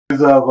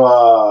of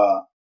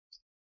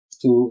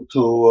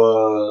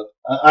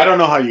I don't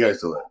know how you guys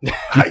do it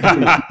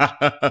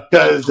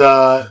because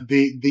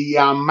the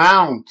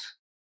amount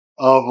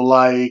of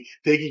like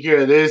taking care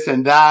of this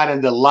and that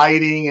and the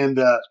lighting and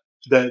the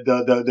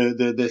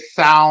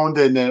sound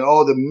and then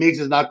the mix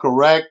is not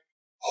correct.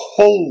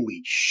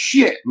 Holy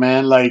shit,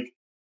 man! Like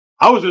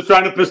I was just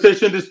trying to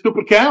position this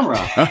stupid camera.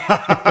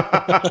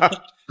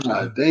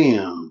 God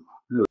damn.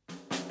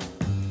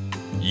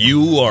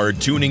 You are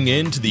tuning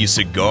in to the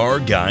Cigar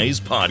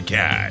Guys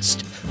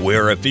podcast,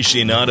 where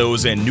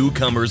aficionados and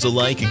newcomers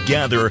alike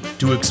gather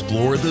to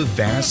explore the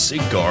vast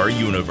cigar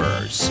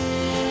universe.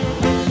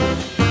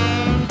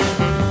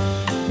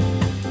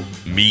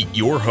 Meet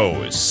your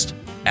host,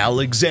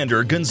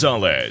 Alexander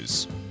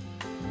Gonzalez,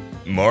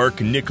 Mark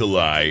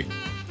Nikollaj,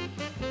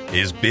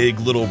 his big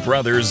little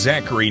brother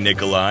Zachary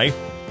Nikollaj,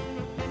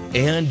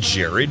 and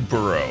Jared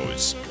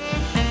Burrows.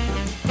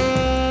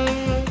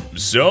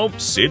 So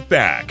sit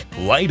back,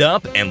 light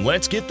up, and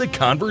let's get the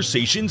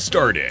conversation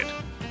started.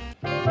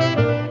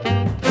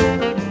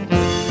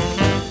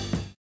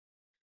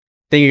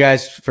 Thank you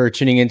guys for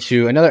tuning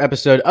into another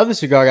episode of the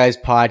Cigar Guys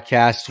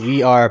podcast.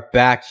 We are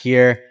back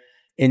here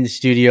in the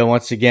studio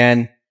once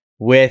again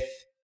with,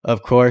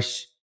 of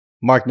course,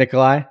 Mark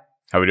Nikollaj.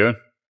 How we doing?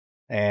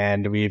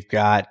 And we've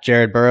got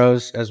Jared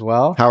Burrows as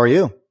well. How are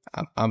you?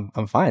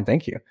 I'm fine,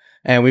 thank you.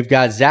 And we've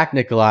got Zach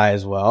Nikollaj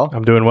as well.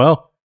 I'm doing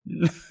well.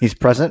 He's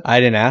present. I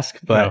didn't ask,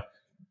 but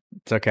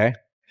It's okay.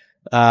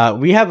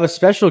 We have a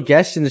special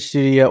guest in the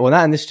studio. Well,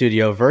 not in the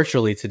studio,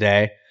 virtually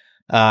today.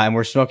 And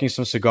we're smoking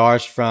some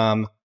cigars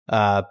from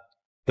the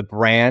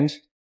brand.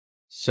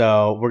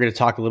 So we're going to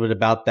talk a little bit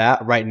about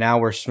that. Right now,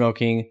 we're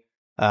smoking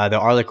the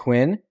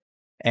Harlequin.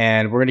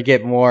 And we're going to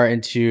get more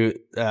into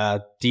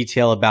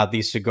detail about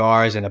these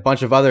cigars and a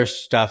bunch of other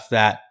stuff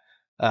that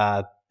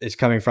is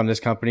coming from this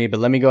company. But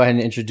let me go ahead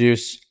and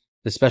introduce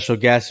the special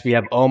guest. We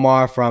have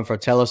Omar from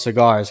Fratello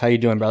Cigars. How you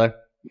doing, brother?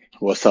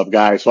 What's up,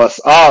 guys? What's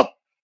up?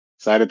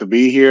 Excited to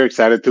be here.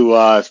 Excited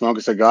to smoke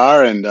a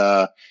cigar and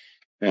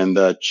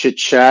chit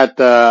chat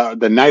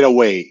the night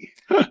away.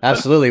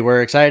 Absolutely.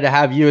 We're excited to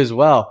have you as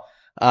well.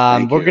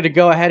 We're going to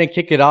go ahead and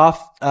kick it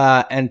off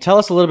and tell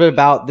us a little bit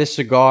about this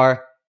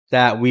cigar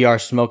that we are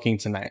smoking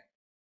tonight.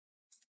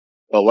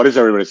 Well, what is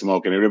everybody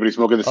smoking? Everybody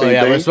smoking the same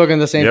thing? We're smoking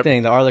the same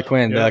thing, the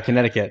Harlequin, the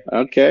Connecticut.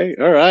 Okay,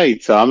 all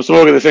right. So I'm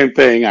smoking the same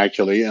thing,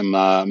 actually.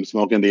 I'm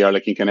smoking the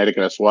Harlequin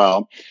Connecticut as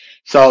well.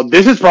 So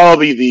this is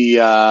probably the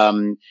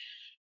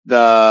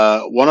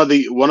one of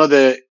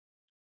the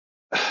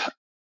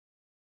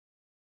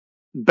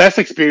best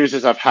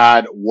experiences I've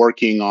had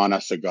working on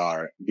a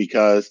cigar,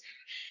 because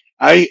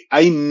I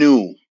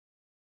knew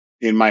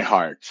in my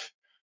heart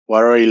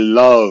what I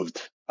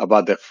loved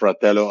about the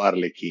Fratello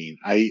Arlequin.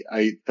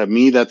 To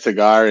me, that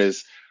cigar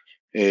is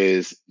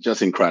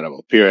just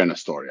incredible. Period. End of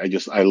story.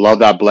 I love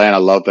that blend. I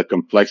love the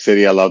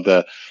complexity. I love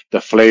the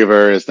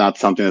flavor. It's not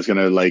something that's going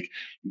to like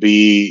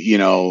be,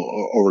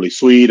 overly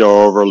sweet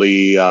or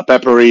overly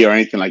peppery or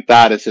anything like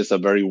that. It's just a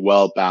very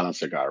well balanced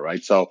cigar,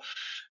 right? So,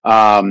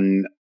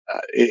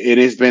 it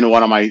has been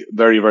one of my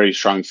very, very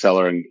strong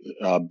seller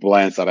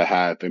blends that I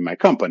had in my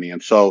company.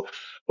 And so,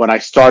 when I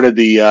started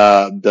the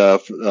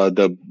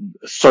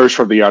search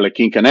for the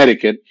Harlequin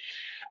Connecticut,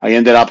 I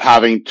ended up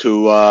having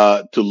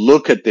to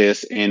look at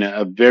this in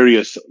a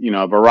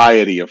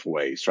variety of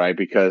ways, right?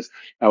 Because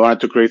I wanted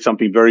to create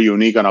something very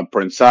unique on a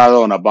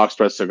prensado, on a box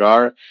press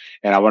cigar,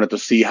 and I wanted to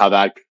see how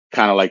that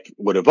kind of like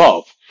would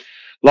evolve.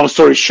 Long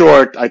story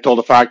short, I told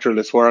the factory,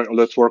 let's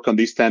work on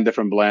these 10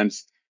 different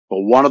blends.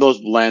 But one of those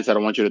blends, I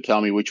don't want you to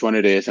tell me which one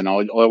it is, and all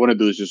I want to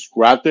do is just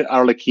grab the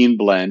Harlequin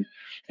blend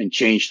and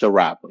change the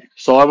wrapper.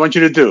 So I want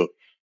you to do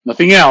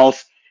nothing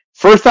else.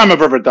 First time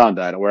I've ever done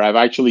that, where I've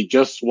actually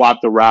just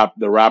swapped the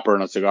wrapper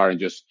on a cigar and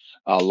just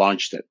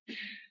launched it.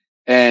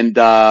 And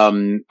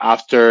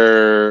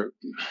after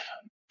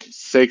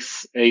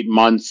 6-8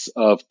 months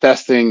of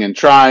testing and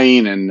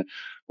trying and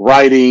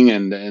writing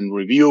and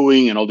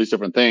reviewing and all these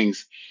different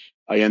things,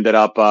 I ended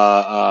up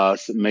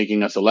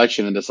making a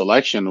selection, and the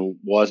selection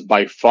was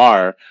by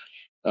far,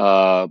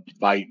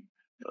 by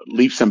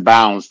leaps and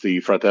bounds,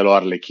 the Fratello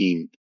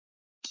Arlequin.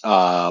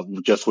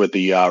 Just with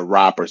the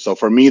wrapper. So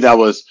for me, that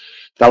was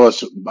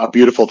a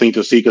beautiful thing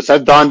to see, because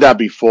I've done that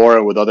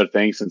before with other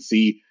things and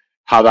see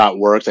how that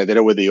works. I did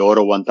it with the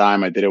Oro one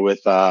time. I did it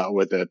with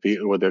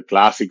the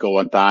Clásico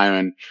one time,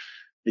 and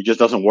it just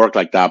doesn't work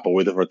like that. But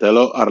with the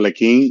Fratello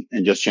Arlequin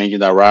and just changing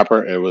that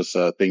wrapper, it was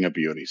a thing of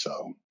beauty.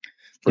 So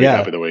pretty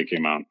happy the way it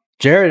came out.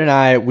 Jared and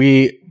I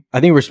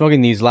think we were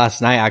smoking these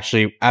last night,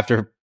 actually,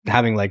 after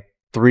having like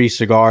 3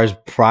 cigars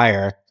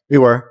prior. We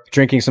were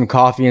drinking some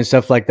coffee and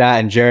stuff like that,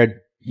 and Jared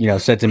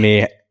said to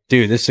me,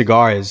 dude, this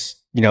cigar is,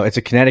 it's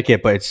a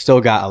Connecticut, but it's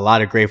still got a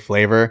lot of great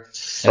flavor.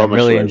 So I'm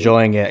really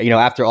enjoying it.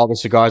 After all the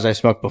cigars I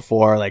smoked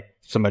before, like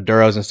some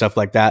Maduros and stuff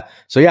like that.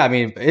 So yeah, I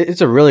mean, it's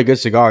a really good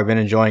cigar. I've been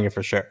enjoying it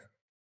for sure.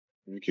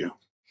 Thank you.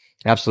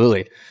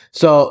 Absolutely.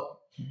 So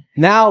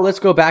now let's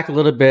go back a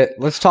little bit.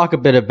 Let's talk a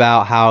bit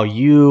about how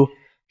you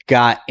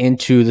got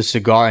into the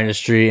cigar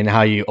industry and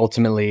how you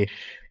ultimately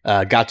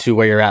got to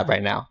where you're at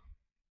right now.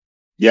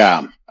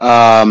 Yeah. So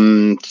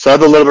I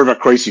have a little bit of a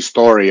crazy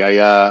story.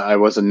 I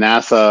was a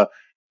NASA,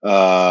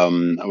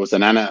 I was a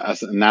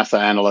NASA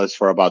analyst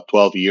for about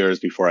 12 years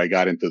before I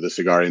got into the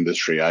cigar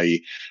industry.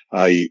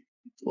 I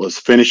was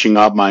finishing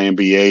up my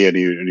MBA at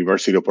the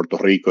University of Puerto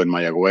Rico in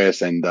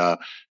Mayagüez, and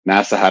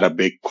NASA had a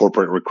big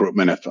corporate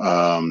recruitment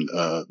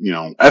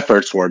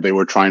efforts where they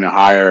were trying to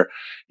hire,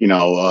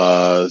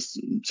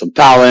 some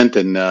talent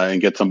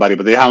and get somebody,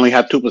 but they only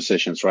had two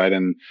positions, right?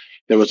 And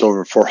there was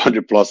over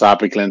 400 plus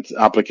applicants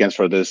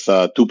for this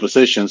two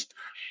positions.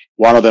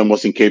 One of them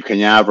was in Cape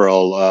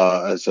Canaveral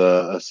as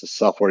a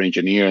software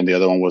engineer, and the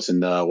other one was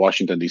in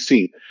Washington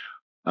D.C.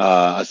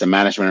 As a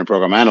management and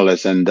program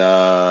analyst. And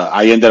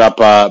I ended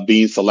up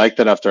being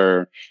selected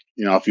after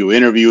a few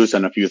interviews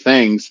and a few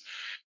things.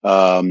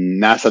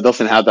 NASA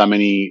doesn't have that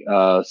many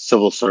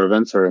civil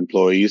servants or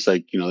employees.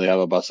 Like they have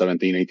about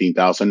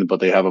 18,000, but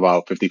they have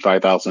about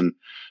 55,000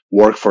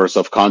 workforce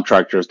of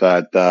contractors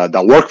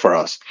that work for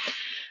us.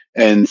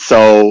 And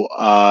so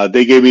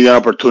they gave me the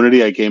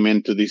opportunity. I came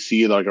into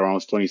DC like around I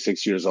was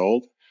 26 years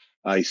old.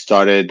 I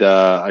started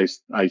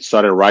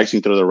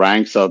rising through the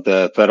ranks of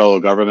the federal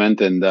government,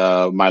 and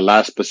my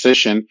last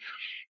position,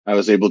 I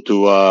was able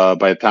to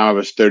by the time I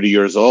was 30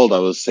 years old, I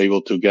was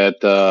able to get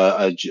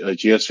a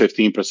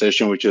GS-15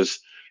 position, which is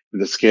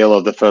the scale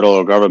of the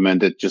federal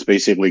government. It just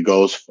basically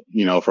goes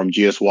from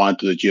GS-1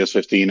 to the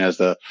GS-15 as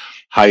the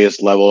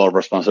highest level of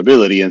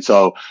responsibility. And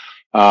so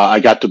I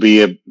got to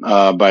be,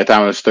 by the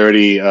time I was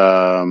 30,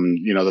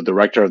 the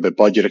director of the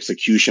budget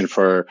execution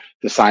for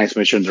the Science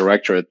Mission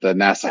Director at the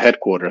NASA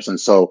headquarters. And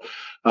so,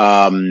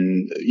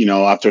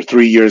 after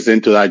 3 years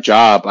into that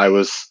job, I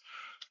was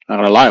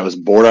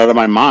bored out of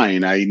my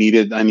mind. I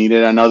needed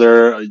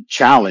another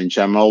challenge.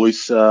 I'm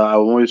always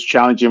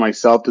challenging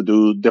myself to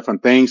do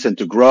different things and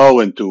to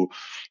grow and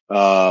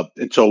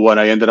so what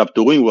I ended up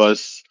doing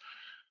was,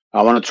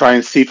 I want to try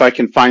and see if I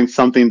can find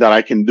something that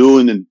I can do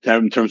in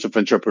terms of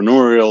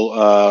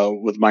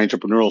entrepreneurial, with my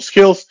entrepreneurial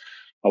skills.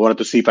 I wanted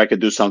to see if I could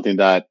do something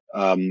that,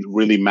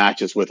 really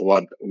matches with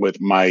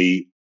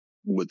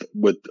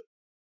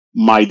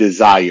my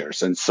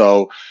desires. And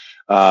so,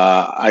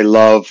 I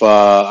love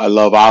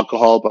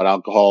alcohol, but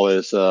alcohol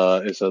is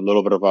a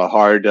little bit of a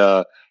hard,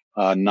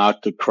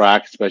 nut to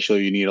crack,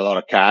 especially you need a lot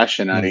of cash,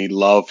 and I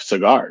love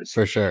cigars.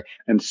 For sure.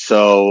 And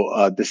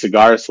so, the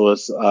cigars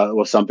was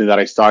something that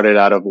I started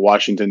out of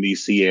Washington,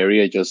 D.C.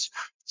 area, just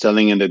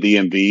selling in the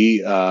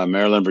DMV,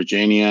 Maryland,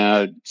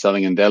 Virginia,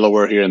 selling in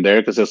Delaware here and there,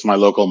 because it's my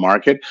local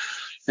market.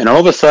 And all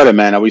of a sudden,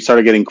 man, we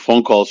started getting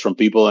phone calls from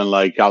people in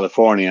like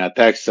California,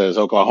 Texas,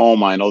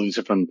 Oklahoma, and all these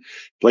different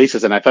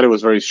places. And I thought it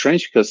was very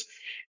strange because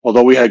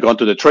although we had gone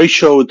to the trade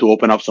show to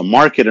open up some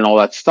market and all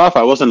that stuff,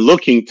 I wasn't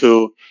looking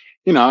to,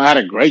 I had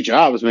a great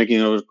job. I was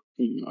making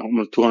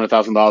almost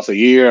 $200,000 a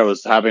year. I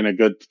was having a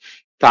good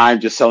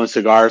time just selling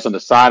cigars on the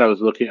side. I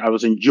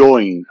was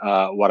enjoying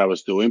what I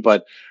was doing.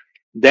 But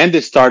then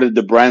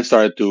the brand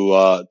started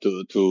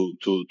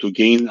to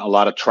gain a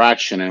lot of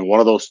traction. And one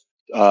of those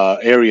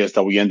areas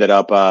that we ended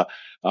up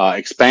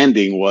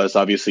expanding was,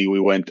 obviously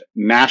we went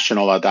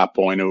national at that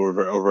point,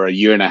 over a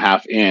year and a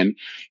half in.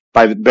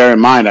 Bear in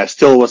mind, I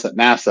still was at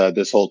NASA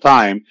this whole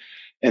time.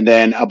 And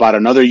then about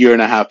another year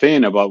and a half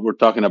in, we're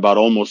talking about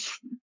almost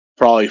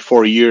probably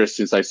 4 years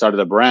since I started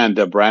the brand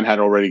had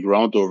already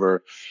grown to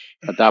over,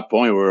 at that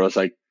point, where it was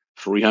like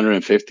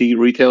 350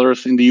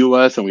 retailers in the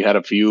US, and we had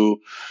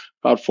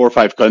about 4 or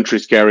 5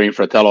 countries carrying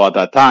Fratello at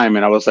that time.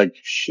 And I was like,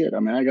 shit,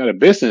 I got a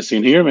business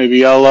in here.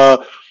 Maybe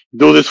I'll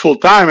do this full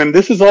time. And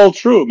this is all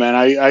true, man.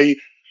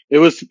 It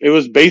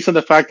was based on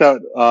the fact that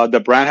the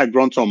brand had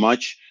grown so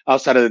much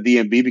outside of the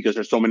DMV, because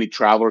there's so many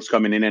travelers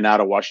coming in and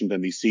out of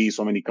Washington, D.C.,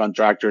 so many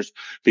contractors,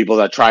 people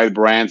that try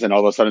brands, and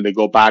all of a sudden they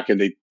go back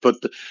and they put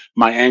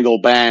my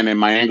Angle band and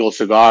my Angle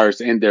cigars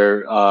in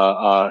their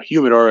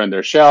humidor and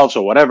their shelves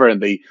or whatever,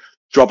 and they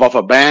drop off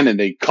a band and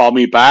they call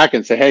me back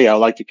and say, hey, I'd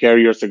like to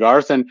carry your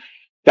cigars. And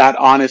that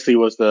honestly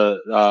was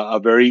a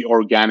very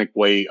organic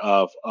way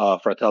of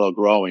Fratello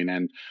growing.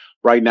 And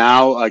right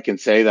now, I can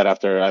say that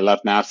after I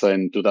left NASA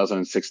in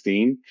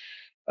 2016,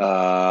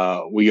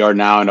 we are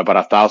now in about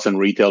 1,000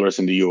 retailers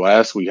in the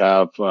U.S. We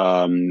have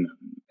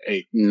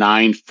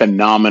 9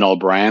 phenomenal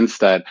brands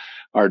that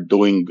are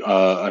doing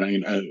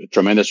a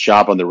tremendous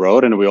job on the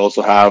road, and we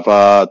also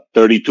have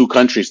 32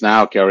 countries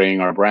now carrying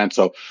our brand.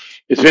 So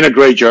it's been a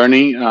great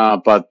journey,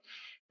 but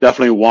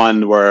definitely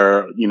one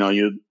where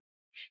you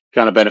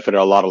kind of benefited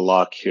a lot of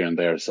luck here and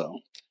there. So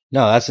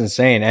no, that's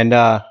insane, and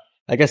I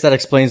guess that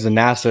explains the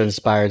NASA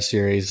inspired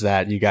series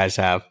that you guys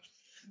have.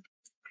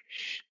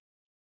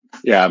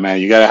 Yeah, man,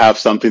 you got to have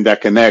something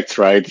that connects,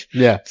 right?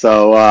 Yeah.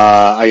 So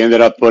I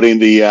ended up putting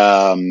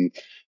the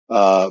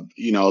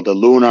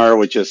lunar,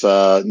 which is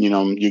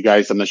you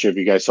guys, I'm not sure if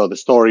you guys saw the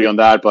story on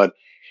that, but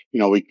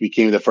we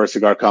became the first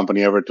cigar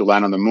company ever to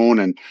land on the moon.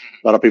 And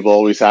a lot of people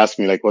always ask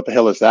me, like, what the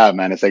hell is that,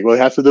 man? It's like, well, it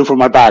has to do for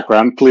my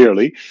background,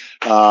 clearly.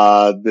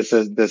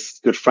 This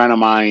good friend of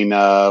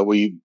mine,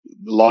 we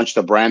launched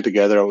a brand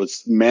together. It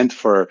was meant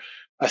for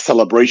a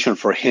celebration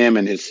for him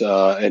and his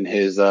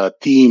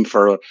team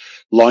for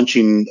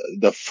launching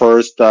the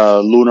first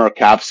lunar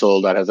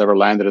capsule that has ever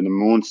landed in the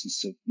moon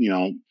since,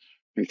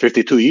 in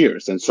 52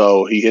 years. And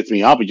so he hits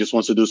me up. He just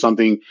wants to do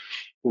something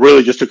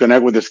really just to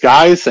connect with his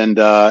guys. And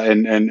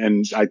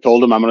I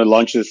told him I'm going to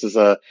launch this as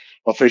a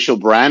official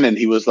brand. And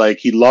he was like,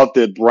 he loved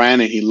the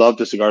brand and he loved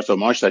the cigar so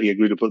much that he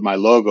agreed to put my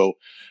logo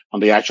on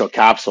the actual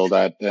capsule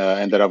that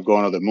ended up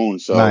going to the moon.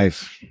 So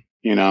nice.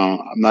 I'm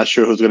not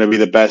sure who's going to be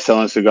the best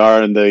selling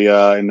cigar in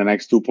the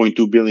next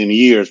 2.2 billion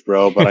years,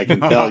 bro. But I can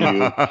tell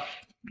you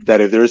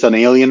that if there's an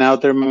alien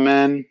out there, my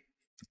man,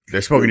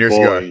 they're smoking your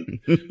cigar.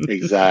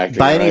 Exactly.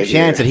 By any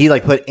chance, did he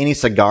put any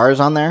cigars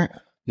on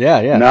there?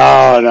 Yeah.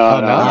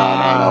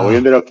 No. We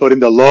ended up putting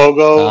the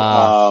logo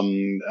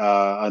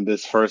on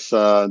this first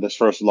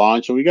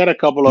launch, and we got a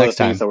couple other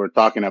things that we're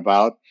talking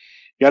about.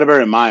 You got to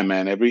bear in mind,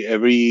 man.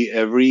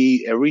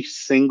 Every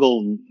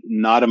single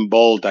nut and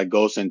bolt that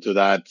goes into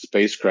that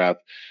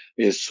spacecraft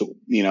is,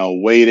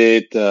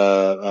 weighted,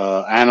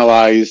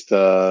 analyzed,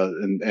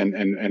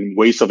 and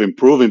ways of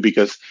improving,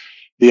 because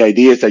the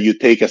idea is that you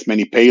take as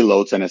many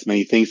payloads and as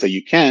many things that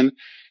you can,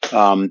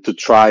 to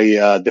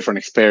try, different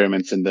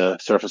experiments in the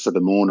surface of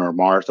the moon or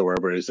Mars or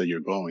wherever it is that you're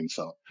going.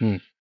 So,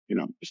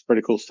 it's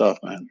pretty cool stuff,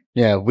 man.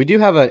 Yeah. We do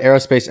have an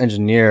aerospace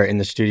engineer in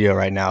the studio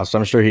right now, so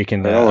I'm sure he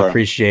can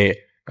appreciate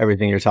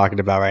everything you're talking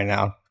about right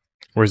now.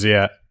 Where's he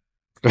at?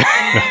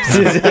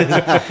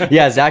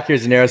 Yeah, Zachary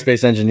is an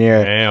aerospace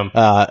engineer. Damn.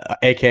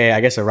 AKA,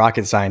 I guess, a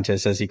rocket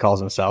scientist, as he calls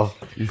himself.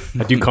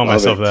 I do call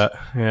myself that.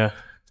 Yeah.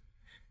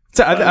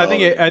 So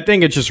I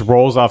think it just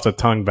rolls off the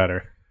tongue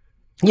better.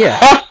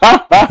 Yeah.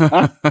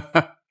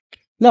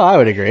 No, I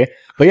would agree.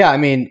 But yeah, I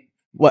mean,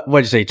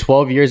 what'd you say?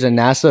 12 years in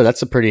NASA?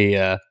 That's a pretty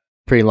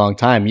long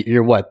time.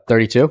 You're what,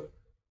 32?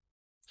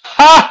 Shit,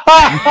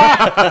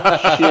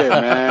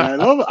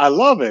 man. I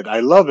love it. I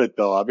love it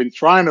though. I've been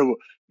trying to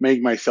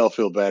make myself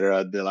feel better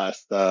at the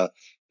last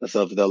as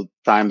of the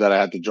time that I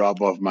had to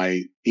drop off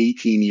my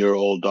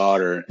 18-year-old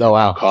daughter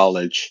in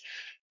college.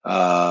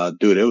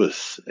 Dude, it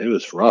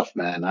was rough,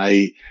 man.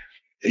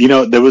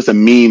 There was a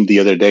meme the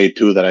other day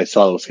too that I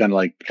saw that was kind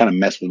of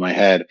messed with my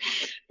head.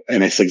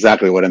 And it's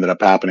exactly what ended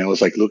up happening. It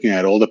was like looking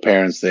at all the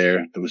parents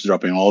there that was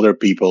dropping all their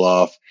people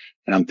off.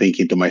 And I'm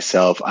thinking to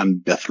myself, I'm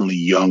definitely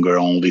younger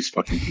on all these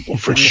fucking people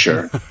for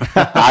sure.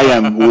 I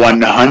am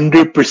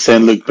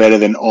 100% look better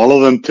than all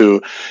of them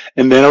too.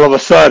 And then all of a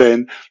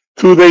sudden,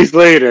 2 days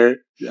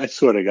later, I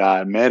swear to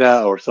God,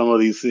 Meta or some of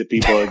these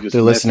people are just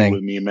messing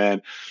with me,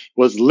 man,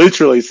 was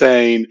literally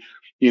saying,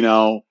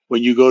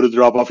 when you go to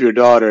drop off your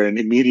daughter and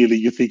immediately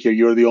you think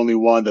you're the only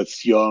one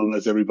that's young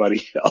as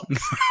everybody else.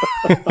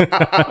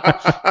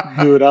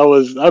 Dude,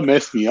 that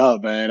messed me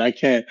up, man. I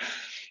can't.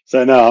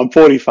 So no, I'm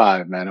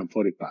 45, man. I'm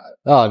 45.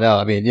 Oh no,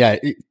 I mean, yeah,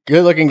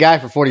 good looking guy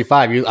for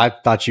 45. I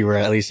thought you were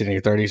at least in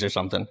your 30s or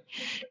something.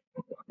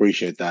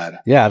 Appreciate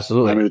that. Yeah,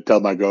 absolutely. I'm going to tell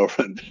my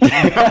girlfriend.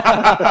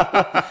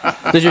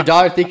 Does your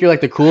daughter think you're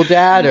like the cool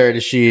dad, or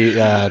does she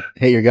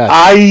hate your guts?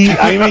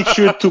 I made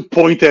sure to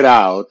point it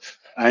out.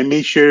 And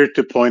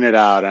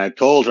I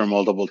told her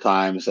multiple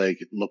times, like,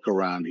 look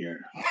around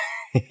here.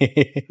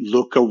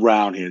 Look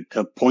around here.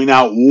 To point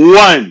out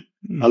one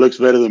that looks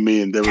better than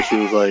me. And then she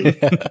was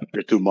like,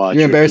 you're too much.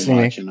 You're embarrassing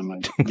me. And I'm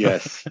like,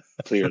 yes,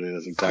 clearly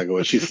that's exactly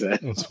what she said.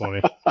 That's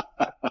funny.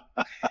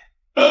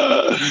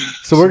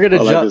 So we're going to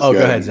jump. Oh, go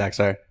ahead, Zach.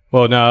 Sorry.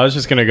 Well, no, I was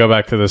just going to go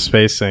back to the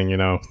space thing.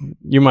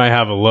 You might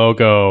have a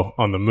logo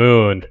on the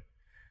moon.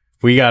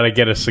 We got to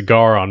get a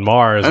cigar on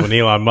Mars when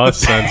Elon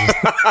Musk sends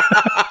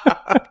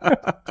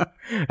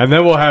and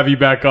then we'll have you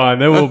back on.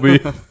 Then we'll be.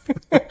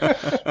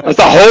 That's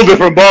a whole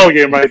different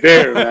ballgame right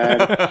there,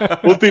 man.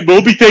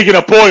 We'll be taking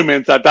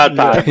appointments at that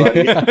time.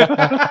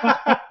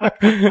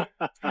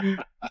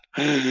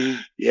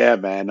 Yeah,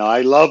 man. No,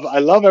 I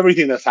love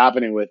everything that's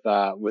happening with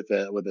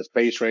the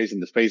space race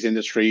and the space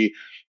industry.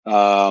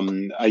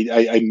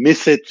 I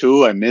miss it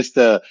too. I miss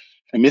the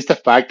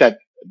fact that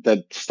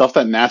stuff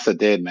that NASA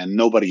did, man,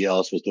 nobody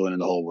else was doing in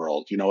the whole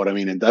world. You know what I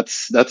mean? And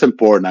that's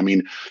important. I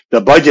mean, the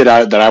budget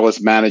that I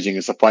was managing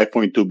is a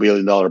 $5.2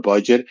 billion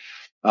budget.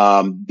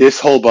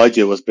 This whole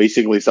budget was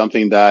basically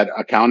something that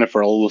accounted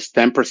for almost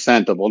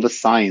 10% of all the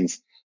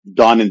science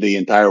done in the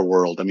entire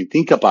world. I mean,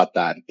 think about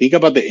that. Think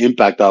about the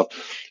impact of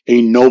a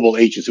noble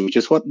agency, which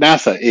is what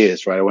NASA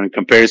is, right? When in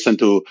comparison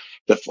to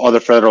the other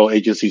federal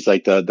agencies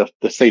like the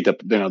state,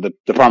 the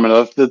Department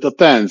of the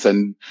Defense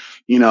and,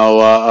 the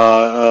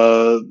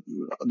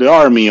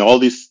Army, all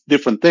these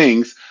different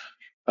things.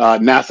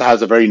 NASA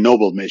has a very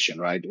noble mission,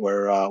 right?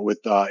 Where,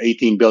 with,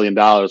 $18 billion,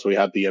 we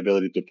have the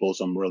ability to pull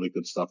some really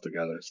good stuff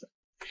together. So,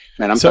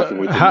 man,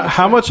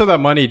 how much of that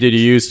money did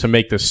you use to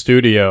make the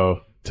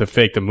studio to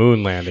fake the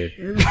moon landing?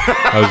 I'm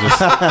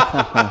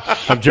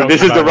joking.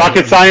 This is the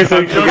rocket science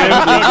again.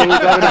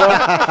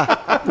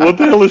 What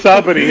the hell is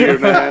happening here,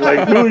 man?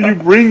 Like, who are you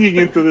bringing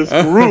into this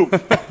group?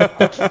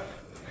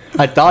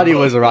 I thought he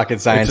was a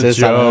rocket scientist. It's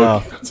a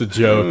joke. It's a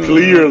joke.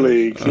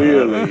 Clearly,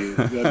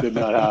 that did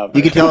not happen.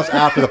 You can tell us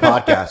after the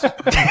podcast.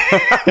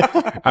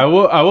 I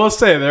will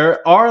say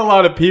there are a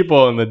lot of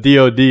people in the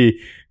DoD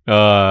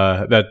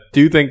that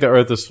do think the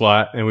Earth is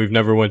flat, and we've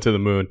never went to the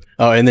moon.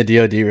 Oh, in the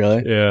DoD,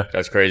 really? Yeah,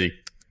 That's crazy.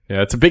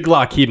 yeah, it's a big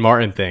Lockheed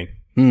Martin thing.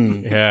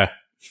 Yeah.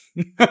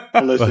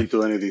 Don't listen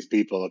to any of these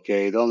people,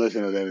 okay? Don't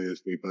listen to any of these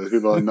people. These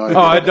people are not. Oh,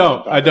 I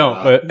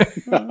don't. But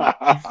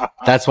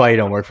That's why you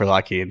don't work for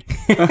Lockheed.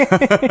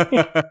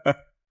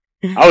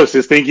 I was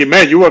just thinking,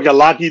 man, you work at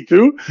Lockheed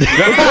too?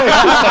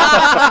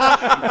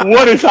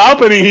 What is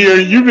happening here?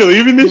 You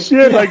believe in this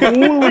shit? Like, who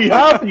do we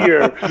have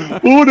here?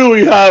 Who do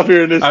we have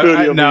here in this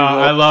studio?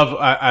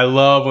 I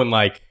love when,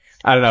 like,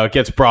 I don't know, it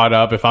gets brought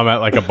up if I'm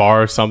at like a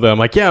bar or something. I'm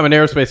like, yeah, I'm an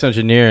aerospace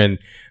engineer, and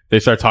they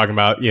start talking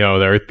about, you know,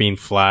 the Earth being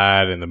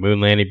flat and the moon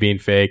landing being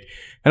fake.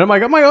 And I'm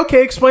like,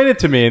 okay, explain it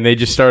to me. And they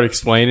just start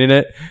explaining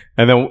it.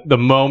 And then the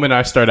moment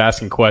I start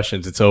asking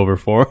questions, it's over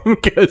for them.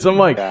 Because I'm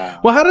like,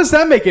 well, how does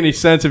that make any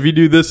sense if you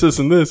do this, this,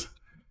 and this?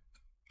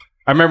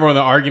 I remember when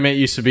the argument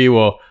used to be,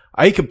 well,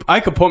 I could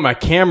point my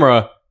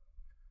camera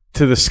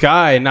to the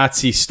sky and not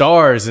see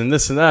stars and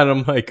this and that.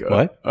 And I'm like,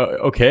 what?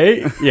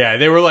 Okay. Yeah,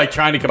 they were like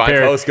trying to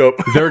compare. By telescope.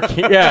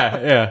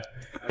 Yeah.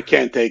 I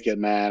can't take it,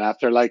 man.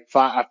 After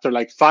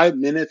 5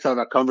 minutes of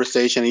a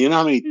conversation, you know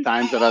how many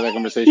times I've had that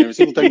conversation? Every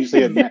single time you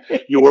say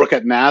you work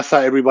at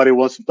NASA, everybody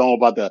wants to know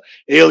about the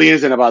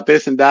aliens and about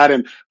this and that.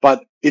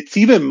 But it's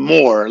even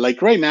more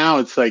like right now,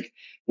 it's like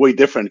way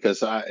different because,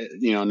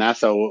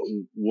 NASA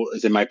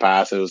is in my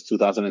past. It was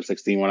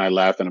 2016 when I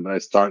left, and I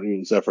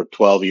started there for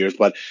 12 years.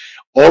 But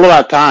all of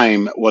that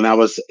time when I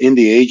was in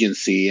the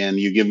agency and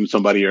you give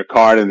somebody your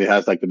card and it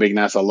has like the big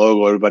NASA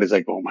logo, everybody's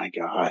like, oh my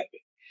God.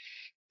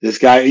 This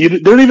guy,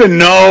 you don't even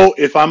know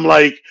if I'm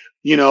like,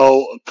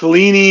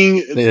 cleaning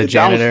the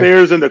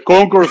downstairs in the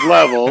concourse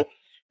level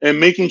and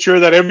making sure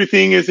that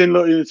everything is in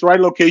its right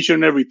location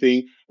and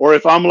everything, or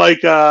if I'm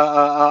like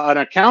an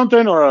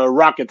accountant or a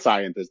rocket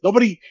scientist.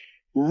 Nobody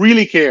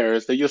really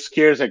cares. They just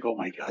cares like, oh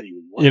my God,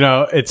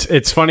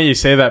 it's funny you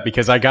say that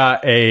because I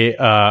got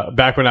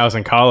back when I was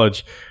in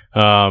college,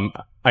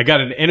 I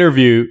got an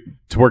interview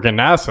to work at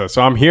NASA.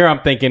 So I'm here,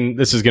 I'm thinking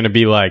this is going to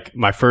be like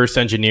my first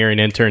engineering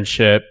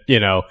internship,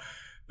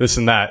 this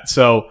and that.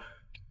 So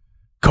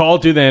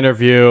called to the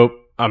interview.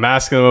 I'm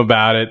asking them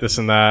about it, this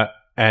and that.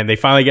 And they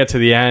finally get to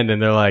the end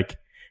and they're like,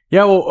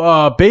 yeah,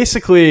 well,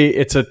 basically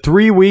it's a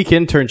 3-week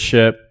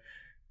internship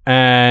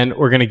and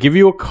we're going to give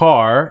you a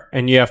car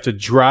and you have to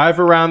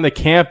drive around the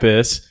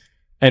campus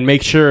and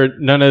make sure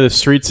none of the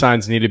street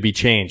signs need to be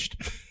changed.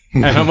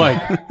 And I'm like,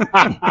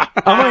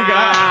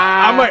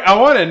 I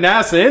want a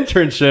NASA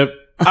internship.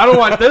 I don't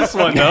want this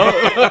one though.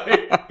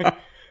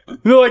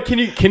 They're like, can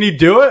you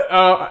do it?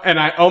 And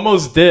I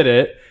almost did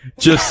it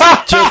just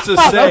to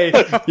say,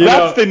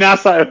 that's the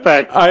NASA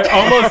effect. I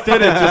almost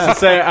did it just to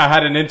say I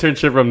had an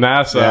internship from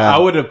NASA. Yeah. I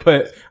would have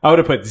put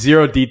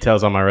zero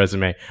details on my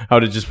resume. I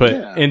would have just put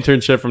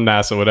internship from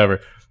NASA,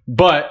 whatever.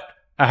 But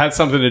I had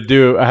something to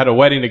do. I had a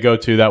wedding to go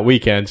to that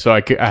weekend, so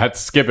I had to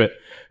skip it.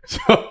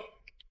 So.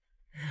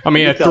 I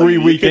mean, a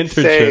 3-week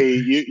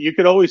internship. You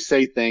could always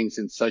say things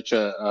in such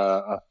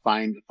a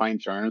fine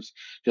terms,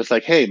 just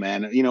like, "Hey,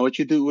 man, you know what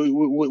you do?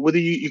 Whether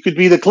you could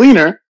be the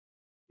cleaner,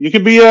 you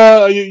could be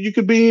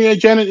a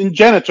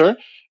janitor.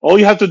 All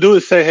you have to do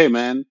is say, "Hey,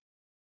 man,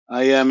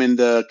 I am in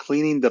the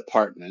cleaning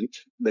department,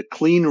 the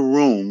clean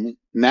room,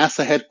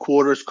 NASA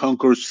headquarters,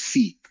 Concourse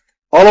C."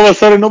 All of a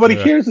sudden, nobody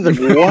cares. It's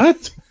like,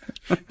 what?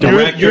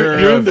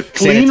 You're in the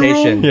clean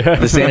room,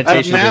 the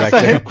sanitation at NASA director.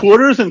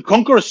 headquarters in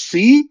Concourse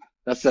C.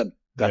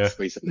 That's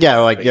basically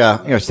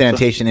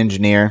sanitation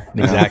engineer.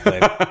 Exactly.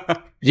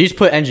 You just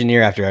put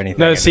engineer after anything.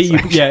 No, see,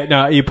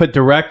 you put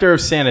director of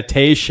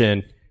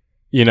sanitation,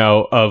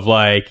 of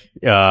like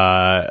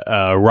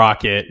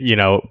rocket,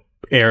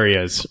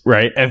 areas,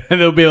 right? And then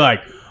they'll be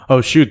like, oh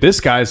shoot, this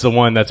guy's the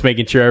one that's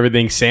making sure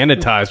everything's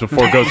sanitized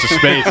before it goes to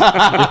space.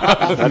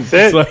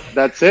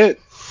 That's it.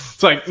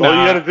 It's like, all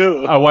you gotta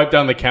do. I wipe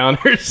down the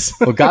counters.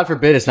 Well, God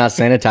forbid it's not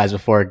sanitized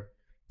before it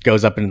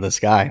goes up into the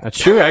sky. That's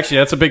true. Actually,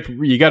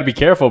 you got to be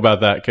careful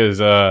about that because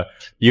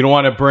you don't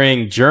want to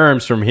bring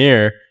germs from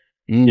here,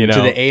 to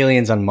the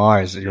aliens on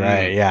Mars.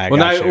 Right? Yeah.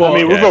 We've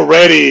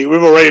already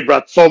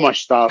brought so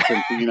much stuff,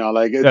 and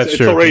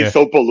it's already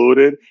so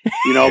polluted.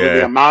 With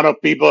the amount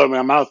of people and the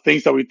amount of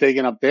things that we've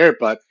taken up there.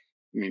 But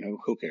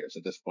who cares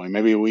at this point?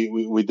 Maybe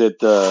we did.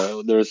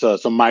 There's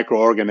some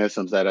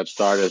microorganisms that have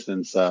started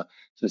since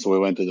we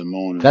went to the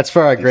moon. That's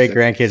for our great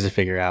grandkids to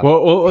figure out.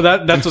 Well,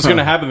 that's what's going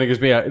to happen because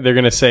they're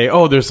going to say,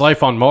 "Oh, there's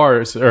life on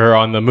Mars or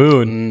on the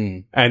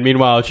moon," and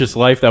meanwhile, it's just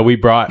life that we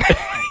brought.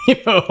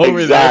 Over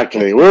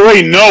exactly. there. We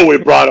already know we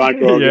brought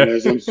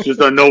microorganisms. Just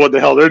don't know what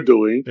the hell they're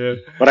doing. Yeah.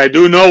 But I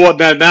do know what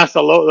that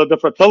NASA the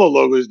Fratello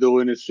logo is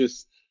doing. It's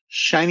just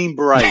shining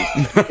bright.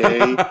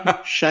 Okay,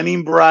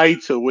 shining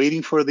bright. So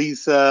waiting for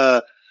these,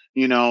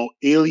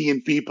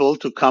 alien people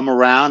to come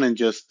around and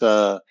just.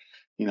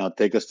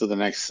 Take us to the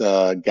next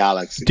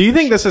galaxy. Do you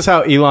think this is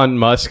how Elon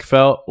Musk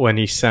felt when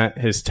he sent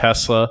his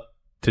Tesla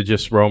to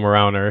just roam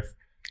around Earth?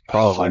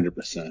 Probably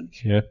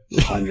 100%. Yeah,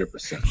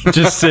 100%.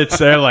 Just sits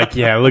there like,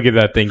 yeah, look at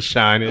that thing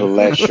shining. The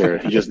lecture.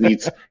 He just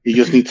needs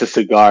a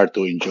cigar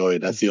to enjoy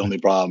it. That's the only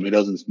problem. He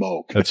doesn't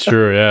smoke. That's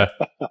true. Yeah.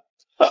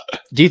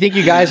 Do you think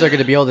you guys are going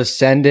to be able to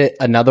send it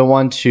another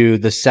one to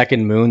the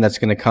second moon that's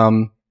going to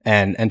come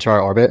and enter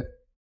our orbit?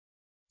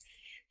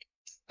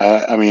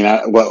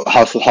 Well,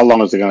 how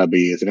long is it going to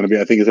be? Is it going to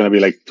be? I think it's going to be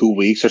like 2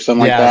 weeks or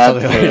something like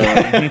that.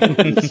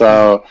 Something like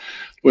So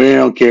we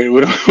don't care.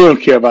 We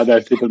don't care about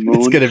that stupid moon.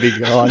 It's going to be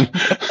gone.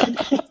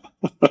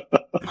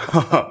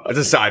 It's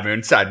a side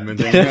moon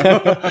thing.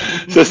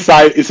 It's a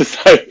side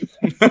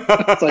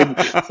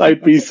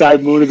B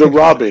side moon. It's a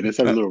robin. It's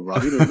a little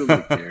robin.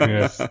 Nobody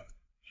cares. Yeah.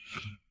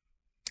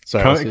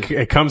 Sorry,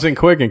 It comes in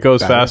quick and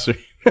goes faster.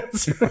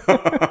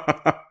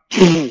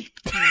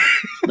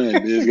 Man,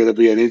 this is going to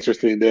be an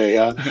interesting day,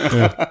 huh?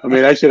 Yeah. I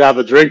mean, I should have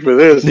a drink for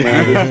this,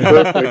 man. This is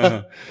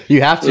perfect.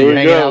 You have to. You're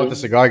hanging out with the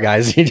cigar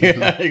guys. You're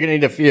going to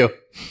need a few.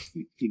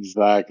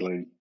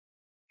 Exactly.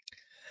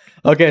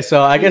 Okay,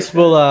 so I guess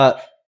well,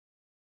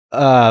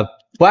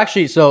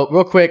 actually, so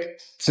real quick,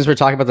 since we're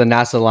talking about the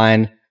NASA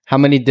line, how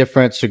many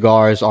different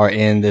cigars are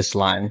in this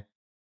line?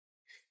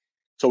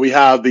 So we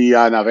have the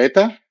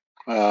Navetta,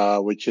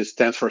 which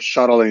stands for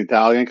shuttle in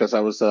Italian, because I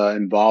was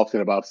involved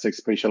in about 6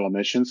 spatial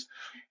missions,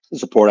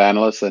 support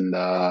analyst and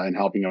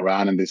helping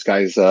around. And this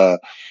guy's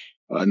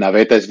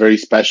Navetta is very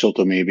special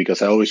to me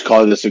because I always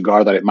call it a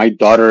cigar that if my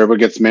daughter ever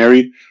gets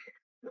married,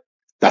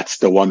 that's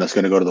the one that's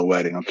going to go to the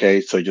wedding. Okay.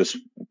 So just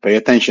pay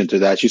attention to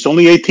that. She's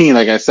only 18,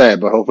 like I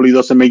said, but hopefully he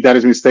doesn't make that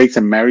as mistakes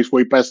and marries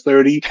way past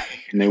 30,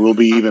 and they will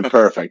be even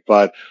perfect.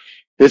 But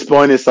this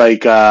point is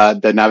like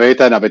the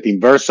Navetta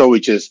Inverso,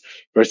 which is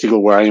basically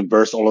where I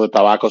inverse all of the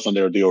tobaccos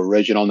under the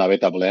original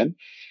Navetta blend.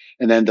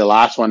 And then the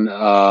last one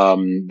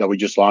that we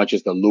just launched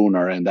is the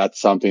Lunar, and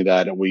that's something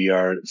that we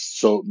are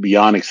so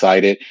beyond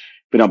excited.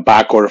 Been on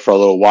back order for a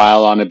little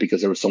while on it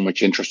because there was so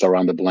much interest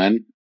around the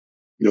blend.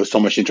 There was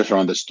so much interest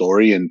around the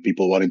story and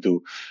people wanting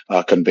to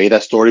convey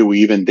that story.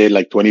 We even did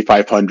like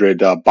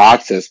 2,500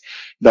 boxes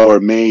that were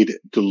made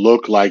to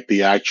look like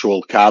the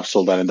actual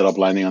capsule that ended up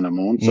landing on the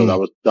moon. So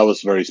that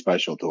was very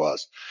special to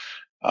us.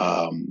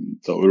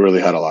 So we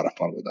really had a lot of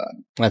fun with that.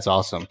 That's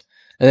awesome.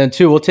 And then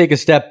two, we'll take a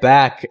step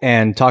back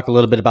and talk a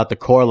little bit about the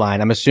core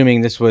line. I'm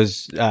assuming this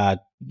was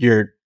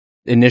your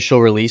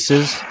initial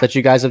releases that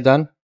you guys have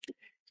done.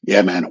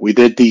 Yeah, man. We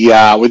did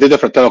the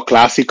Fratello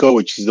Classico,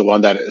 which is the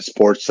one that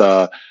sports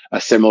a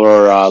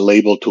similar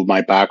label to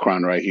my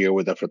background right here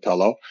with the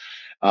Fratello.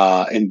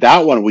 And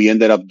that one we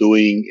ended up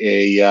doing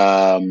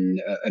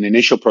an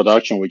initial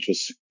production, which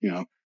was,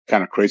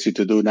 kind of crazy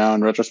to do now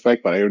in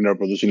retrospect, but I ended up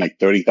producing like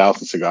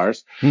 30,000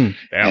 cigars.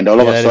 And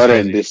all of a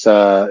sudden this,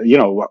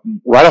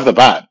 right off the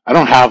bat, I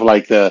don't have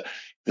like the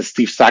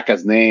Steve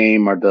Saka's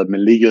name or the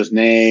Melillo's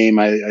name.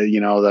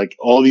 Like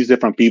all these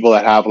different people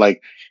that have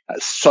like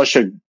such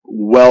a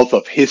wealth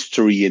of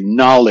history and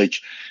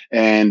knowledge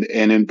and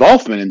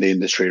involvement in the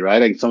industry,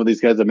 right? Like some of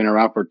these guys have been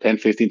around for 10,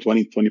 15,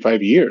 20,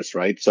 25 years,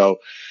 right? So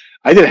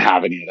I didn't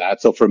have any of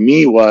that. So for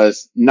me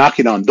was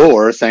knocking on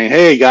doors saying,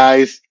 hey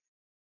guys,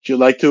 would you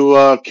like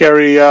to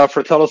carry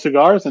Fratello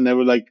Cigars? And they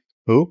were like,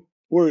 who?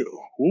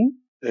 Who?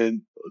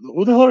 And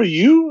who the hell are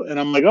you? And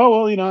I'm like,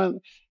 oh, well,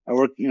 I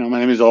work, my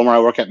name is Omar. I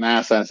work at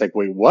NASA. And it's like,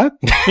 wait, what?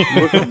 You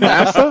work at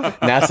NASA?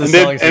 NASA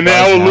and then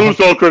I would lose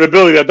all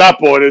credibility at that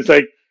point. It's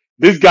like,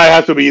 this guy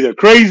has to be either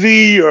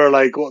crazy or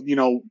like,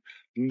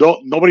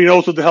 nobody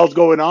knows what the hell's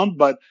going on.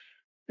 But,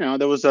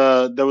 there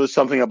was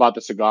something about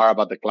the cigar,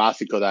 about the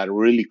Classico that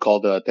really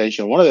called the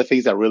attention. One of the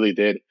things that really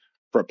did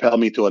propel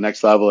me to a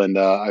next level. And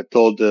I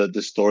told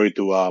the story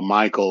to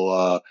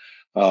Michael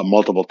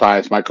multiple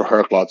times. Michael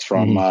Herklotz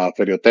from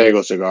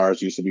Fratello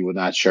Cigars, used to be with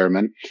Nat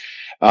Sherman.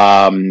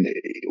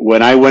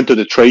 When I went to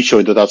the trade show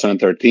in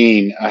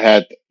 2013, I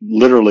had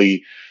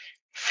literally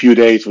few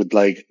days with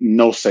like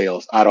no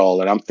sales at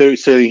all. And I'm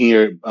sitting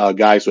here,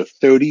 guys, with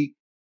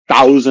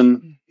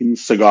 30,000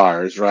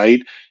 cigars, right?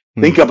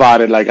 Think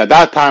about it. Like at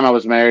that time I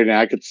was married and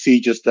I could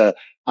see just the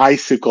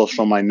icicles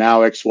from my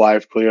now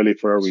ex-wife, clearly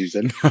for a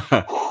reason,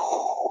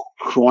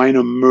 trying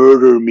to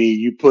murder me.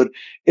 You put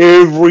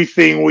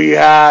everything we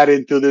had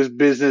into this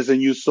business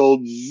and you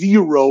sold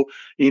zero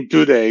in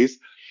 2 days.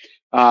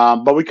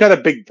 But we cut a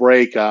big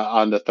break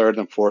on the third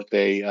and fourth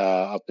day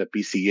of the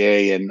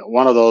PCA. And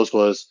one of those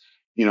was,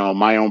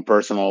 my own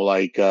personal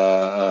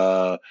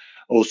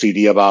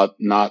OCD about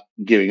not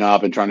giving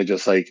up and trying to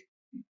just like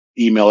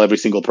email every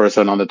single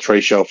person on the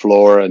trade show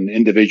floor and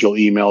individual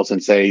emails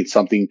and say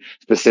something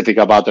specific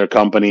about their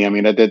company. I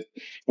mean, I did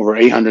over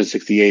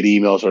 868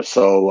 emails or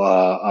so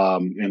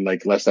in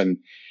like less than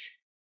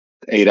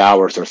 8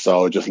 hours or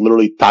so, just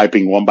literally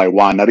typing one by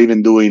one, not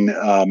even doing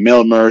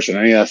mail merge and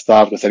any of that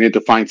stuff, because I need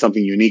to find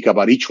something unique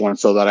about each one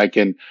so that I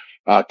can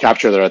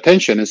capture their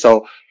attention. And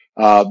so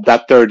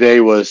that third day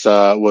was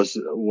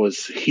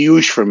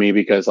huge for me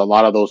because a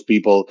lot of those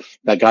people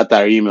that got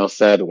that email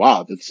said,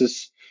 wow, this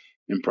is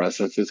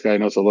impressive. This guy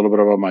knows a little bit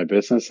about my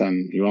business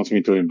and he wants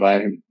me to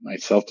invite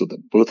myself to the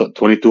booth at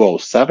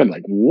 2207.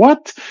 Like,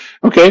 what?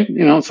 Okay.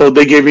 So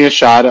they gave me a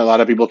shot. A lot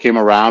of people came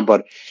around,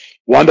 but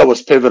one that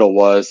was pivotal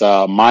was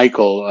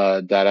Michael,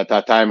 that at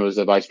that time was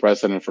the vice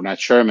president for Nat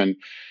Sherman.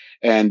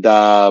 And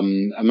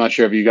I'm not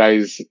sure if you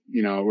guys,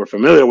 were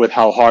familiar with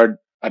how hard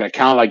an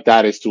account like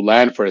that is to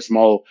land for a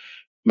small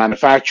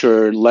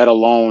manufacturer, let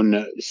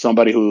alone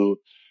somebody who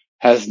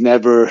has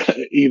never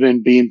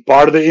even been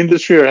part of the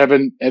industry or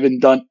haven't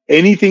done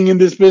anything in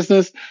this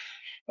business.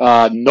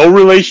 No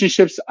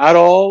relationships at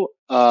all.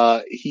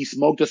 He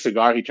smoked a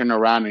cigar. He turned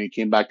around and he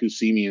came back to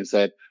see me and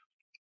said,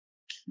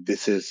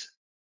 "This is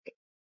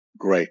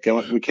great."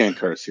 We can't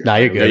curse here. No,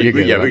 you're good. You're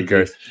good. Yeah, we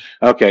curse.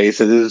 Okay. He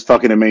said, "This is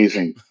fucking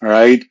amazing." All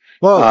right.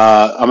 Well,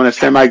 I'm going to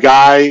send my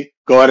guy,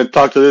 go ahead and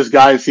talk to this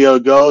guy and see how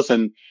it goes.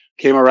 And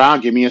came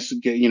around, gave me a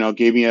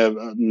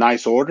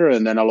nice order.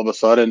 And then all of a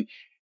sudden,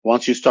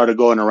 once you started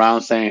going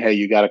around saying, "Hey,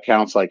 you got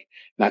accounts like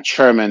Nat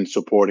Sherman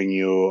supporting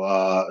you,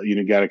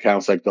 you got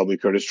accounts like W.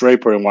 Curtis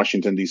Draper in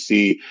Washington,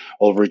 D.C.,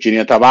 Old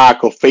Virginia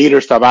Tobacco,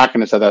 Fader's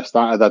Tobacconists at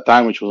that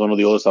time, which was one of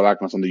the oldest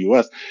tobacconists in the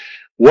U.S.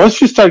 Once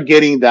you start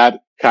getting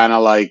that kind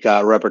of like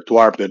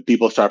repertoire, that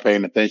people start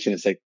paying attention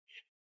and say,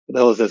 "What the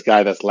hell is this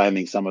guy that's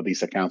landing some of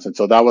these accounts?" And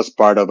so that was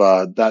part of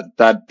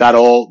that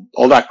all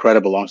that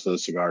credit belongs to the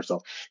cigar.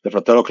 So the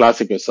Fratello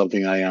Classic is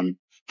something I am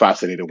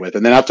fascinated with.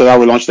 And then after that,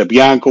 we launched the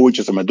Bianco, which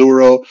is a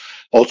Maduro,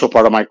 also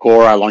part of my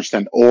core. I launched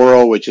an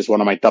Oro, which is one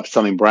of my top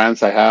selling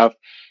brands I have.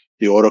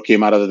 The Oro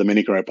came out of the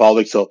Dominican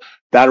Republic. So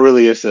that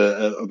really is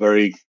a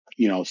very,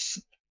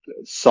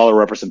 solid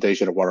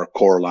representation of what our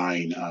core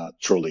line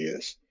truly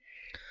is.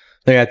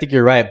 I think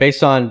you're right.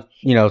 Based on,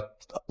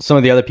 some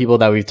of the other people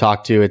that we've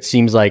talked to, it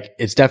seems like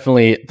it's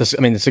definitely,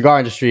 the cigar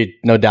industry,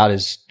 no doubt,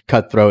 is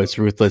cutthroat. It's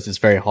ruthless. It's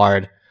very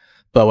hard.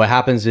 But what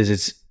happens is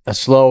it's a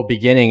slow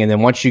beginning. And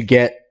then once you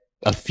get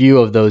a few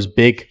of those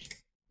big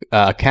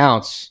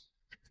accounts,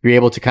 you're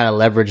able to kind of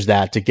leverage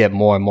that to get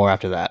more and more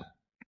after that.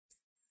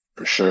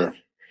 For sure.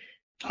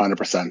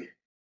 100%.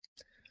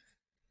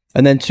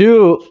 And then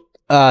two,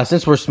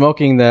 since we're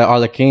smoking the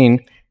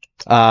Arlequin,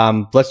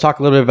 let's talk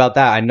a little bit about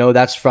that. I know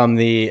that's from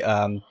the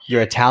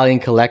your Italian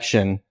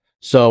collection.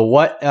 So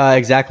what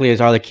exactly is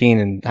Arlequin,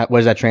 and what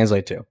does that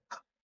translate to?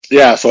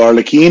 Yeah, so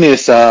Arlequin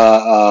is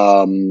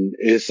a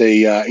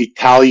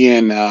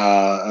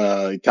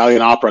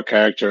Italian opera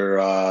character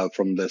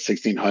from the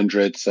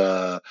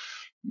 1600s.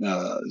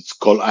 It's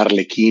called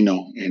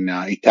Arlecchino in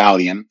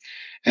Italian,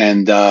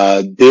 and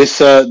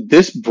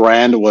this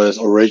brand was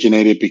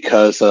originated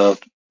because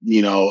of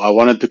I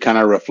wanted to kind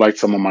of reflect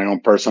some of my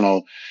own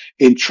personal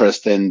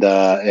interest and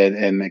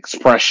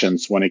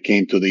expressions when it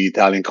came to the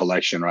Italian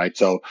collection, right?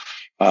 So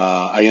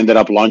I ended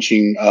up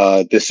launching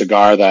this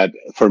cigar that,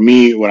 for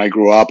me, when I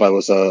grew up, I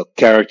was a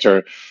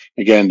character,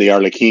 again, the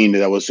Arlequin,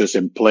 that was just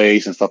in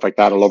plays and stuff like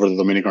that all over the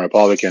Dominican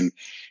Republic, and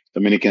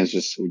Dominicans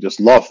just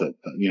loved it,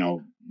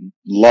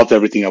 loved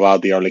everything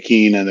about the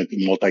Arlequin and the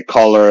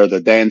multicolor, the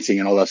dancing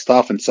and all that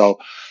stuff. And so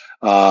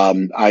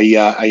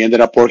I ended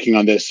up working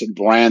on this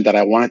brand that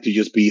I wanted to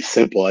just be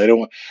simple. I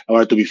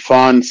wanted to be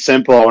fun,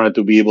 simple. I wanted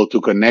to be able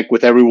to connect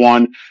with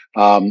everyone.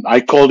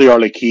 I call the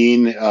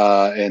Arlequin,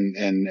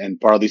 and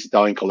part of this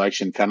Italian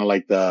collection kind of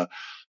like the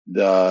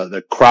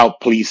crowd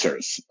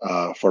pleasers,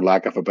 for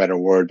lack of a better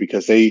word,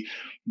 because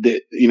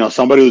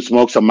somebody who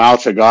smokes a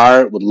mild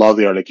cigar would love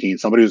the Arlequin.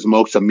 Somebody who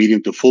smokes a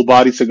medium to full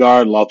body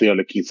cigar, love the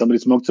Arlequin. Somebody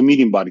who smokes a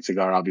medium body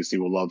cigar, obviously,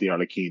 will love the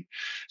Arlequin.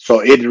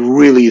 So it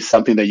really is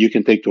something that you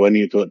can take to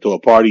a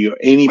party or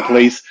any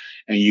place,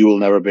 and you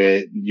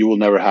will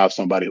never have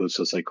somebody who's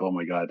just like, "Oh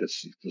my God,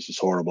 this is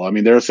horrible." I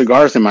mean, there are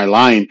cigars in my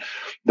line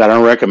that I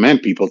don't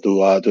recommend people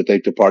to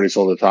take to parties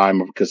all the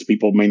time, because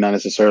people may not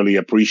necessarily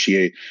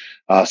appreciate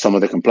some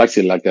of the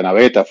complexity, like the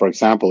Naveta, for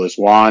example, is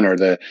one, or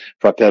the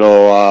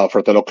Fratello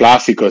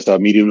Classico is a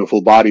medium to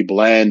full body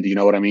blend. You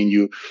know what I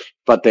mean?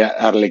 But the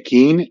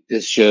Arlequin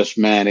is just,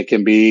 man, it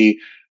can be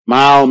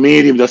mild,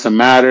 medium, doesn't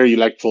matter. You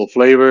like full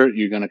flavor,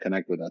 you're going to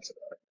connect with that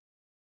cigar.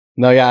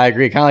 No, yeah, I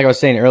agree. Kind of like I was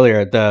saying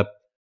earlier,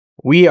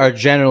 we are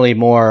generally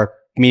more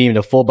medium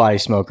to full body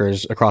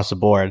smokers across the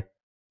board,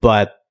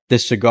 but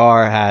this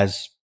cigar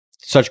has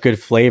such good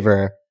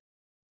flavor,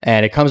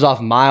 and it comes off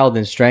mild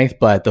in strength,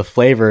 but the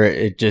flavor,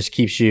 it just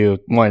keeps you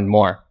wanting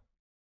more.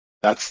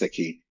 That's the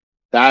key.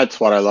 That's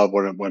what I love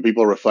when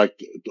people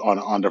reflect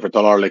on the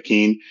Fratello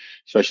Arlequin,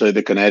 especially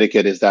the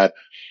Connecticut, is that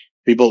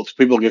people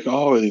get,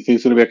 "Oh, you think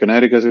it's going to be a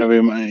Connecticut, it's going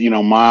to be,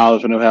 mild,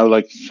 it's going to have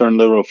like certain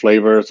little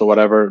flavors or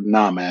whatever."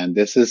 Nah, man,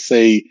 this is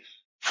a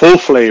full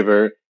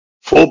flavor,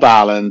 full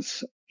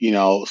balance,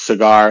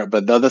 cigar,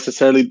 but not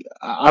necessarily.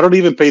 I don't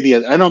even pay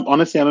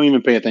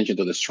attention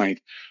to the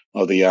strength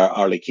of the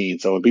Arlequin.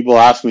 So when people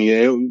ask me,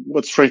 "Hey,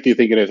 what strength do you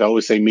think it is?" I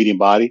always say medium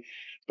body.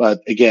 But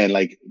again,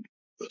 like,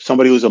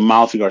 somebody who's a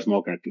mild cigar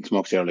smoker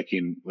smokes the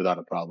Arlequin without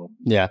a problem.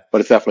 Yeah.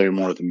 But it's definitely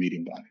more the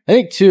medium body. I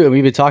think too, and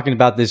we've been talking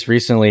about this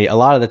recently, a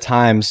lot of the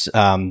times,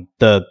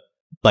 the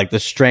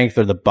strength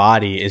or the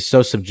body is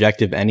so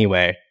subjective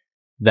anyway,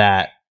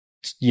 that,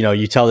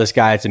 you tell this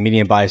guy it's a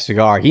medium body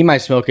cigar, he might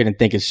smoke it and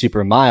think it's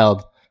super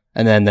mild,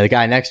 and then the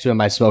guy next to him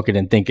might smoke it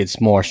and think it's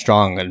more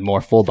strong and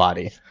more full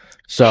body.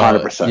 So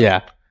 100%.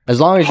 Yeah, as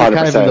long as you're 100%.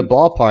 kind of in the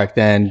ballpark,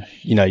 then,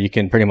 you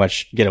can pretty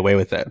much get away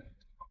with it.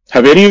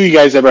 Have any of you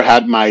guys ever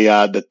had my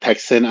the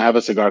Texan? I have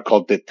a cigar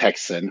called the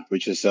Texan,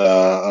 which is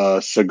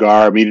a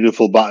cigar, medium to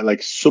full body,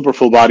 like super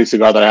full body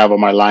cigar that I have on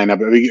my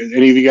lineup.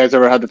 Any of you guys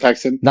ever had the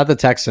Texan? Not the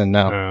Texan,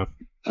 no.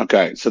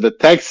 Okay, so the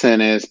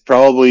Texan is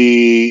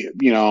probably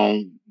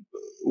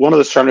one of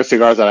the strongest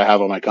cigars that I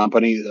have on my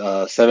company.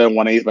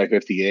 7/1/8 by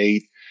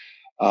 58.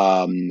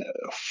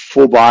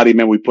 Full body,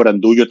 man. We put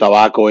Andullo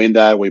tobacco in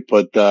that. We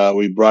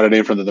brought it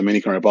in from the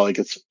Dominican Republic.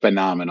 It's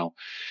phenomenal.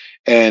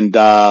 And,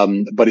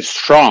 but it's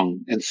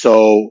strong. And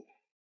so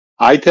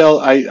I tell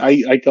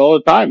all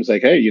the time, it's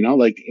like, hey,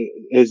 like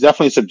it's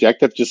definitely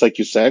subjective, just like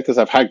you said, because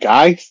I've had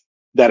guys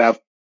that have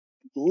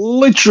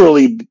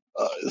literally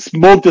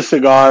smoked a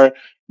cigar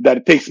that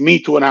it takes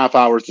me 2.5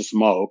 hours to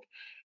smoke.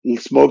 He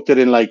smoked it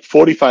in like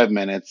 45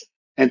 minutes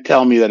and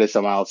tell me that it's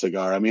a mild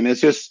cigar. I mean, it's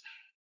just,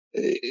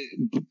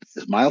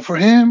 it's mild for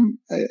him.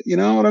 You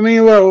know what I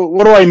mean? Well,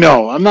 what do I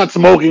know? I'm not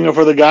smoking it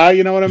for the guy.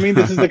 You know what I mean?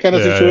 This is the kind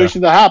of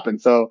situation that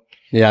happens. So,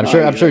 yeah,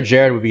 I'm sure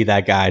Jared would be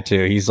that guy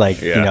too. He's like,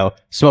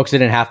 smokes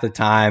it in half the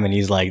time, and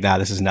he's like, nah,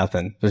 this is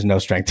nothing. There's no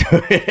strength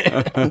to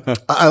it.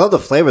 I love the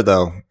flavor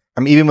though.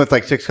 I mean, even with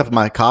like 6 cups of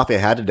my coffee I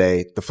had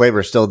today, the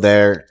flavor is still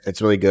there.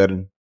 It's really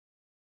good.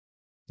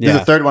 This is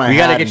the third one we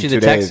got to get you the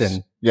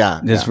Texan.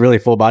 Yeah. This really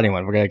full body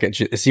one. We're going to get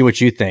you, see what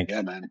you think.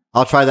 Yeah, man.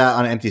 I'll try that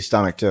on an empty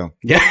stomach too.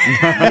 Yeah.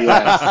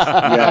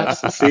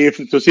 yes. To see if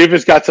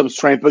it's got some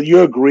strength. But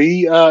you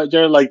agree,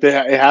 Jared, like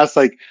it has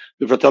like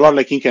the Fratello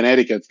Cigars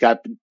Connecticut. It's got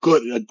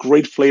a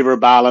great flavor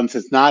balance.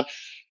 I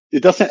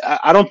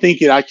don't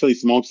think it actually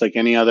smokes like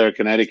any other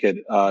Connecticut,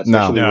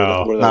 especially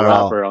with a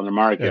wrapper on the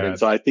market. Yeah. And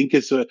so I think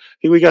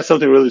we got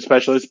something really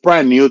special. It's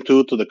brand new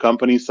too to the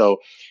company. So,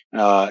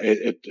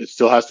 it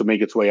still has to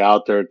make its way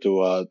out there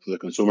to the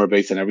consumer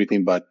base and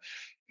everything. But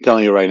I'm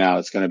telling you right now,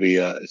 it's going to be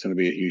a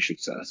huge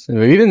success.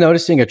 We've been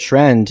noticing a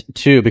trend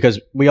too, because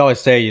we always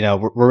say,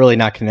 we're really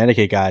not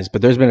Connecticut guys,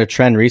 but there's been a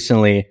trend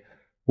recently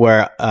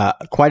where,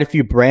 quite a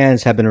few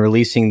brands have been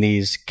releasing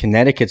these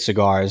Connecticut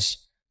cigars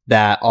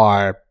that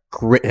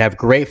have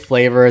great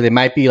flavor. They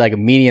might be like a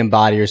medium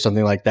body or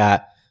something like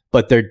that,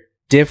 but they're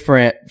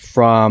different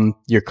from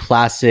your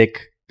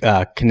classic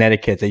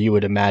Connecticut that you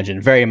would imagine.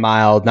 Very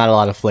mild, not a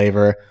lot of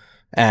flavor.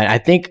 And I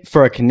think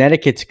for a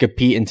Connecticut to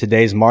compete in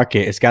today's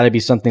market, it's got to be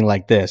something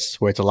like this,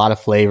 where it's a lot of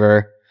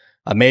flavor.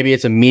 Maybe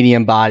it's a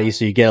medium body,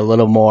 so you get a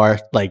little more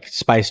like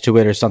spice to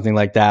it or something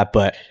like that.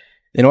 But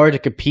in order to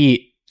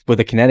compete with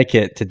a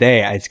Connecticut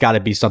today, it's got to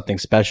be something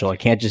special.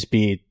 It can't just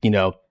be,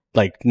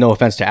 like, no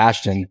offense to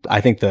Ashton. I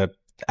think the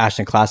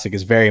Ashton Classic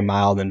is very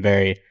mild and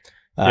very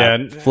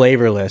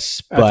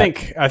flavorless. But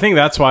I think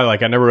that's why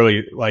I never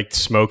really liked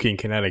smoking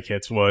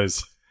Connecticut's,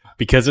 was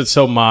because it's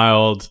so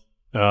mild,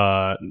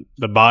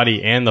 the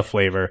body and the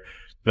flavor,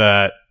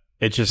 that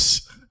it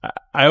just,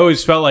 I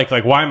always felt like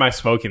why am I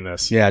smoking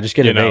this? Yeah, just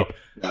get a vape.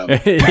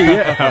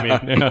 Yeah, I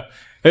mean,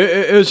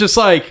 it was just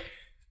like,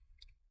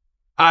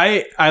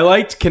 I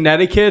liked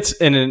Connecticut's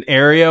in an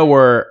area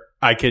where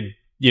I could,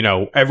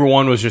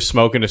 everyone was just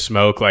smoking to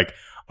smoke, like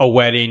a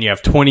wedding, you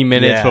have 20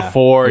 minutes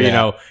before, you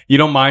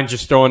don't mind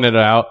just throwing it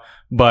out.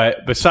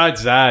 But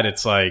besides that,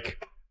 it's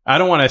like, I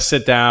don't want to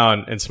sit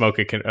down and smoke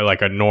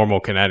a normal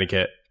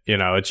Connecticut.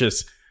 It's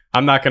just,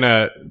 I'm not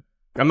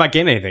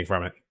getting anything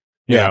from it.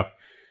 You know?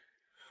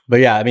 But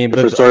yeah, I mean,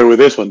 different story with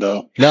this one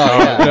though.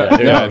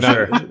 No,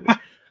 sure.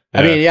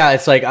 I mean,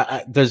 it's like,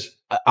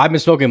 I've been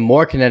smoking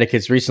more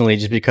Connecticut's recently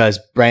just because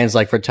brands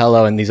like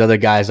Fratello and these other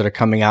guys that are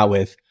coming out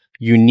with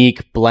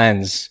unique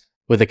blends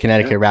with a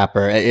Connecticut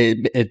wrapper,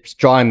 it's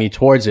drawing me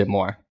towards it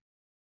more.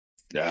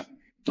 Yeah,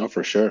 no,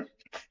 for sure.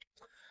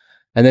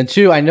 And then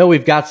two, I know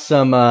we've got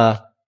some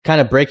kind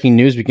of breaking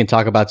news we can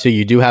talk about too.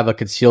 You do have a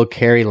concealed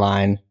carry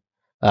line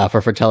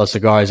for Fratello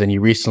Cigars, and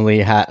you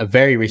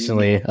very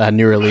recently a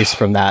new release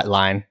from that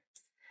line.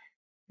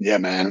 Yeah,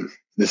 man,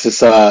 this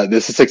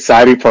is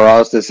exciting for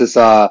us. It's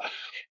a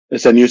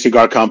new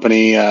cigar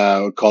company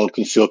called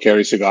Concealed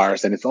Carry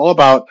Cigars, and it's all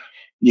about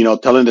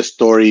telling the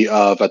story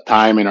of a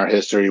time in our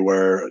history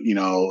where,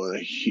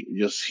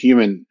 just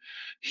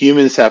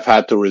humans have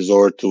had to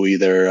resort to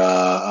either,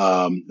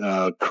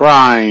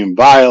 crime,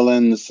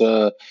 violence,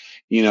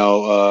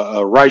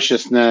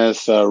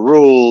 righteousness,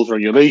 rules,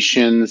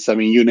 regulations. I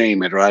mean, you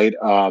name it, right?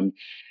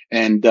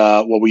 And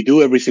what we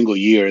do every single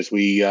year is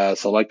we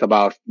select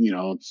about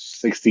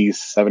 60,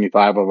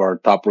 75 of our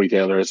top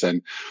retailers,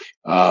 and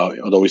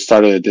although we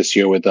started it this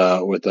year with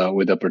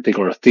a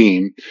particular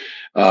theme,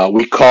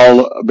 we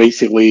call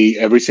basically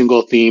every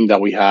single theme that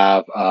we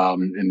have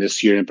in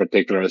this year in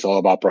particular is all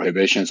about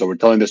prohibition. So we're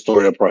telling the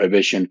story of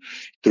prohibition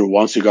through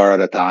one cigar at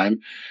a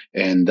time,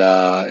 and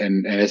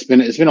it's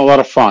been a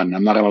lot of fun.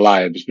 I'm not gonna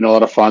lie, it's been a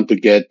lot of fun to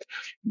get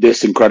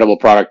this incredible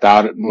product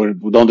out.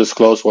 We don't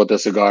disclose what the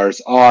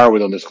cigars are. We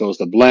don't disclose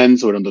the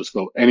blends. We don't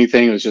disclose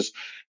anything. It's just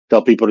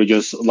tell people to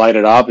just light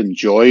it up,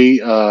 enjoy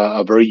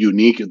a very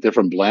unique,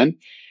 different blend.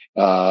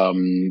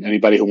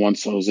 Anybody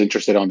who's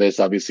interested on this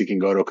obviously can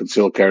go to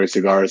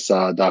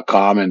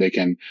concealedcarrycigars.com and they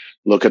can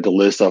look at the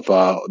list of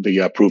the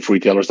approved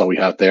retailers that we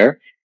have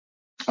there.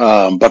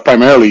 But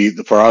primarily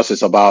for us,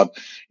 it's about,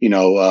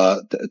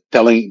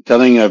 telling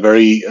a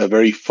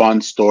very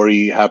fun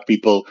story, have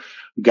people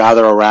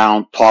gather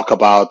around, talk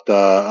about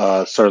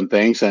certain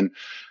things, and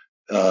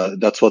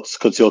that's what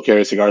Concealed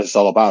Carry Cigars is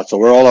all about. So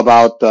we're all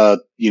about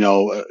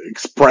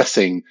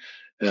expressing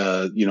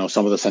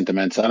some of the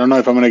sentiments. I don't know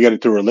if I'm going to get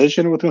into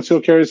religion with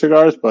Concealed Carry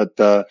Cigars, but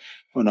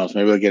who knows?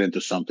 Maybe we'll get into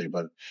something.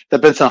 But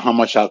depends on how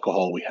much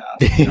alcohol we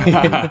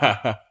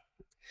have.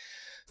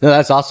 No,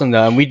 that's awesome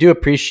though, and we do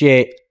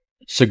appreciate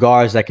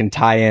cigars that can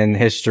tie in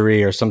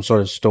history or some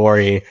sort of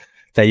story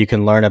that you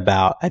can learn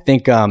about. I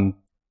think a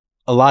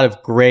lot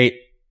of great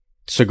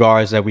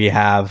cigars that we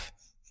have,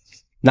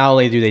 not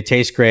only do they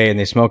taste great and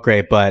they smoke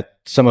great, but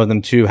some of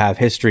them too have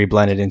history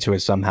blended into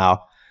it somehow.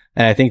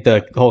 And I think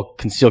the whole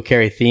concealed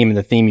carry theme and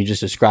the theme you just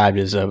described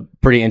is a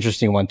pretty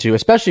interesting one too,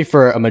 especially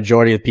for a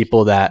majority of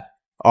people that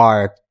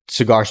are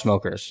cigar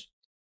smokers.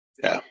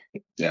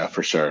 Yeah,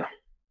 for sure.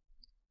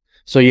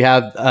 So you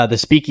have the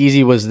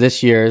Speakeasy was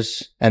this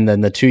year's, and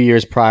then the 2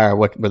 years prior,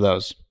 what were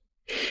those?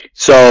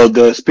 So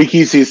the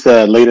Speakeasy is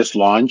the latest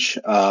launch,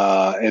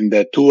 and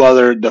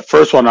the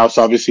first one was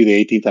obviously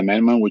the 18th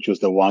Amendment, which was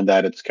the one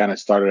that it's kind of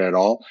started it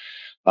all.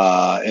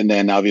 And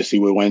then obviously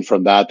we went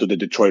from that to the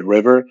Detroit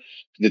River.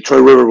 The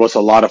Detroit River was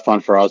a lot of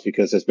fun for us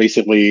because it's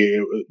basically,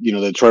 the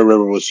Detroit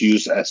River was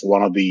used as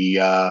one of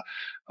the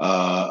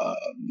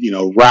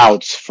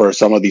routes for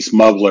some of these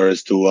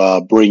smugglers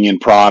to bring in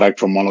product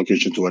from one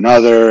location to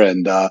another,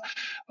 and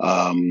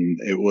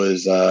it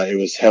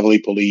was heavily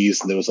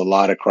policed. There was a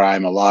lot of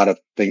crime, a lot of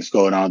things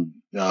going on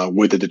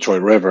with the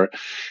Detroit River.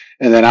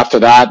 And then after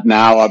that,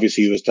 now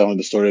obviously he was telling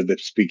the story of the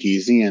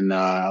Speakeasy, and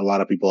a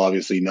lot of people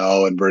obviously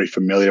know and very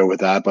familiar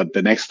with that. But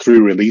the next 3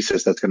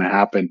 releases that's going to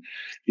happen,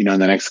 in the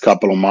next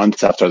couple of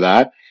months after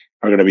that,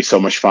 are going to be so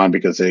much fun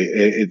because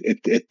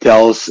it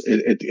tells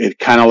it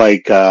kind of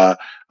like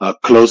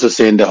closes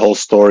in the whole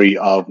story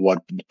of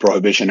what the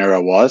Prohibition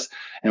era was.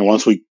 And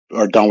once we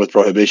are done with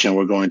Prohibition,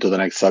 we're going to the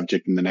next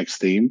subject and the next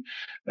theme,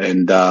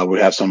 and we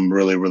have some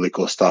really, really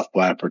cool stuff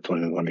planned for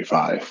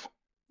 2025.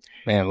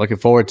 Man, looking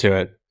forward to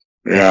it.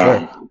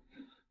 Yeah. Sure.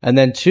 And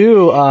then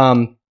 2,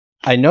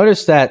 I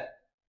noticed that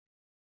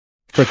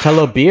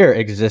Fratello beer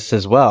exists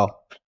as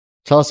well.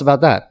 Tell us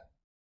about that.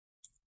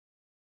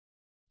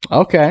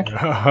 Okay.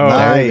 Oh,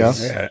 there you go.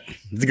 Yeah.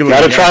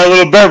 Got to try a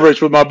little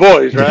beverage with my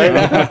boys,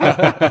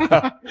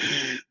 right?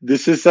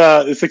 This is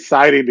it's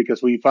exciting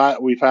because we've had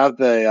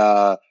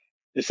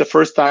it's the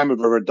first time we've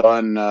ever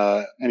done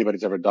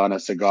anybody's ever done a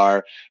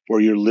cigar where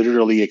you're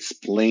literally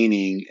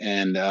explaining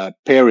and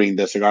pairing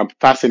the cigar. I'm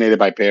fascinated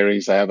by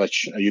pairings. I have a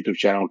YouTube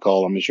channel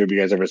called, I'm not sure if you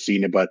guys ever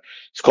seen it, but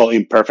it's called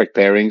Imperfect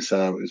Pairings.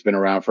 It's been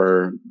around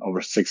for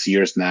over 6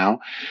 years now,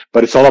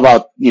 but it's all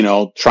about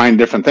trying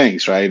different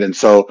things, right? And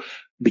so,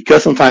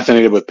 because I'm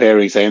fascinated with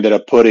pairings, I ended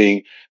up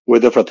putting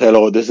with the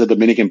Fratello. This is a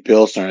Dominican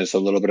Pilsner. It's a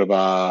little bit of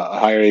a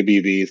higher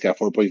ABV. It's got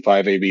 4.5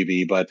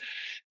 ABV, but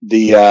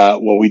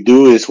what we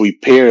do is we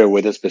pair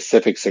with a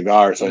specific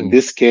cigar. So in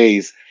this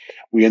case,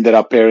 we ended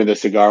up pairing the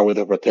cigar with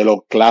a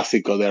Fratello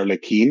Clásico de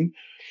Arlequín.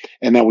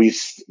 And then we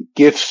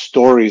give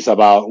stories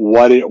about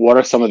what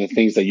are some of the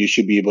things that you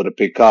should be able to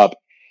pick up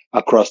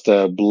across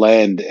the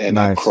blend and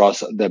across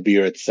the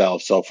beer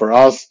itself. So for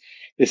us,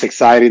 it's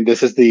exciting.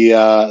 This is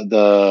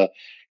the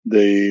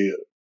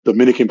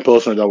Dominican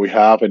Pilsner that we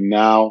have, and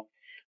now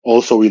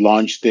also we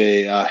launched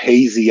the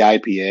Hazy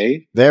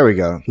IPA. There we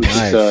go. Which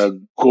is a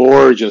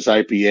gorgeous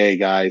IPA,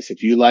 guys.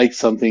 If you like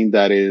something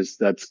that's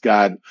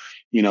got,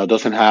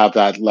 doesn't have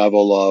that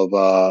level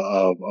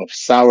of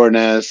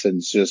sourness, and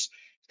it's just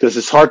because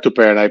it's hard to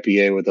pair an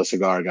IPA with a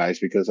cigar, guys,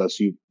 because as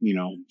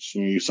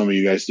some of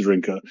you guys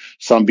drink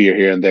some beer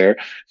here and there,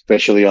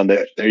 especially on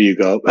there you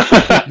go.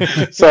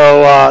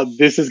 So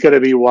this is going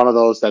to be one of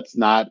those that's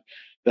not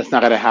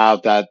going to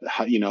have that,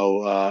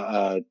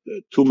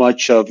 too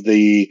much of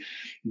the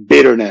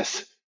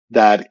bitterness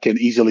that can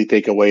easily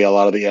take away a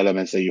lot of the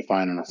elements that you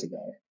find in a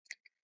cigar.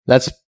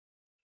 That's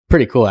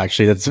pretty cool,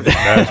 actually. That's really cool.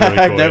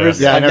 I've never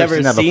seen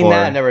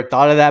that. I never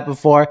thought of that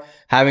before.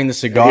 Having the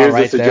cigar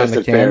right there in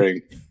the can.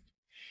 Pairing.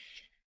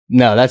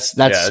 No, that's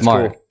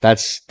smart. Cool.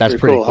 That's pretty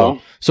cool. Huh?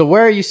 So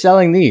where are you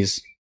selling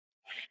these?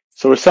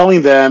 So we're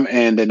selling them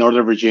in the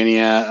Northern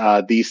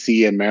Virginia,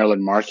 DC, and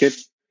Maryland market.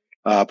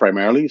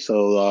 Primarily.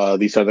 So,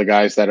 these are the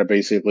guys that are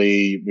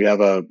basically, we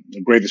have a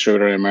great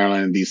distributor in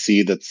Maryland and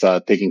DC that's,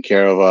 taking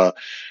care of,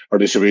 our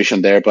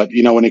distribution there. But,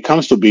 when it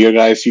comes to beer,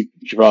 guys, you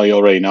probably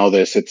already know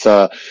this.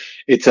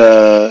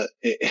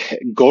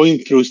 Going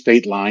through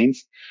state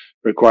lines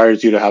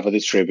requires you to have a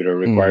distributor,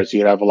 requires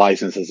you to have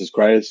licenses,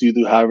 requires you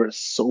to have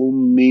so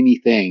many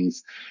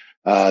things.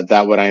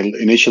 That when I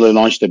initially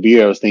launched the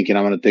beer, I was thinking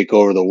I'm going to take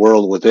over the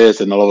world with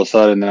this, and all of a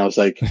sudden, then I was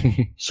like,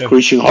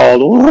 screeching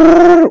halt.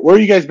 Where are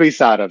you guys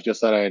based out of? Just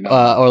so that I know.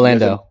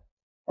 Orlando.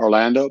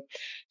 Orlando.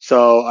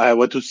 So I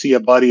went to see a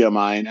buddy of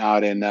mine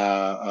out in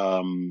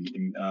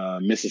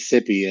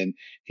Mississippi, and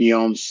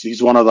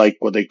he's one of like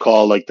what they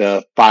call like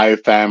the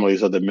 5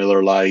 families of the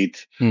Miller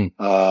Lite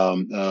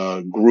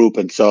group,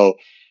 and so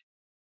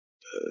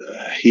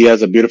he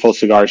has a beautiful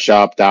cigar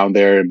shop down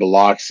there in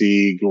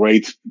Biloxi.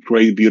 Great,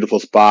 beautiful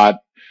spot.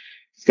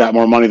 He's got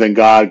more money than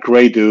God.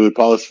 Great dude.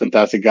 Paul is a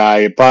fantastic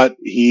guy. But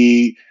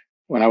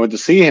when I went to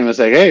see him, I was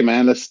like, hey,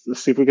 man, let's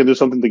see if we can do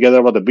something together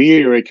about the beer.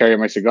 You're already carrying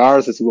my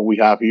cigars. Let's see what we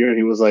have here. And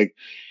he was like,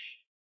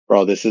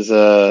 bro, you have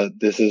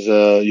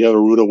a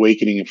rude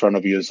awakening in front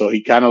of you. And so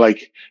he kind of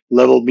like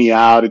leveled me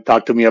out. He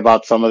talked to me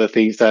about some of the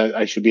things that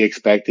I should be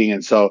expecting.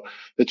 And so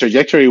the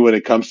trajectory when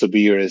it comes to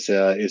beer is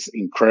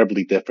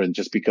incredibly different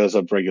just because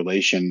of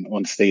regulation.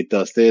 One state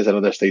does this,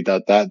 another state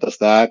does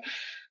that.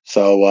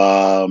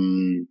 So,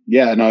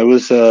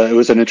 it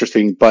was an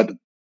interesting, but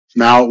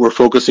now we're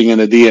focusing in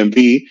the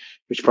DMV,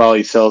 which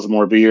probably sells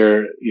more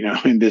beer,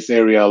 in this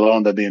area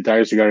alone than the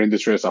entire cigar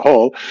industry as a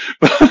whole.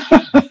 But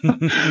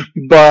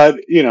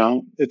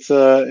it's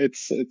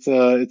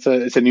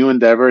a new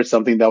endeavor. It's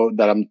something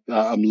that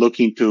I'm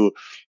looking to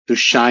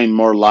shine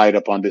more light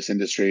upon this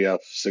industry of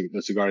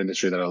the cigar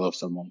industry that I love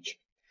so much.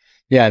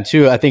 Yeah, and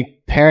two, I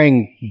think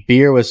pairing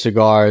beer with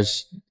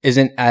cigars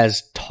isn't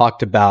as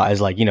talked about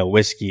as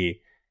whiskey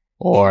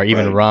or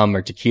even rum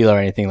or tequila or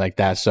anything like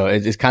that. So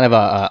it's kind of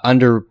a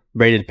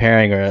underrated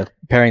pairing or a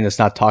pairing that's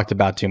not talked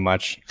about too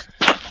much.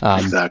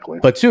 Exactly.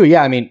 But two,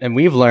 yeah, I mean, and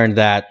we've learned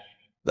that,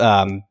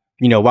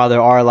 while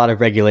there are a lot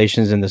of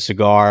regulations in the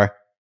cigar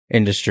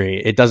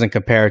industry, it doesn't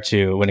compare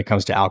to when it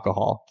comes to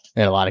alcohol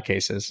in a lot of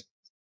cases.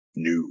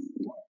 No,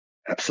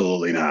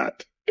 absolutely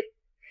not.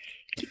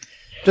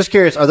 Just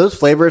curious, are those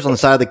flavors on the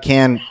side of the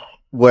can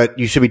what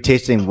you should be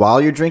tasting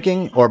while you're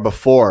drinking or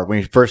before when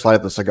you first light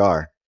up the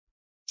cigar?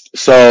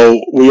 So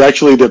we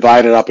actually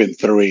divide it up in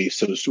three.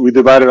 So we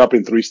divide it up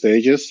in 3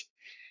 stages.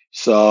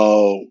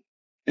 So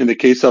in the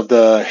case of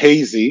the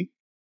hazy,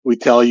 we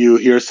tell you,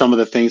 here's some of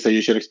the things that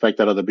you should expect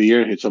out of the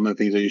beer. Here's some of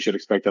the things that you should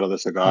expect out of the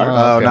cigar.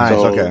 Oh, okay. Nice.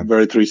 So okay.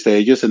 Very 3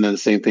 stages. And then the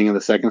same thing in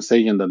the second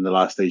stage and then the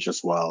last stage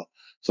as well.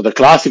 So the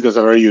Clásico is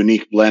a very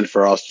unique blend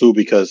for us too,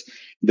 because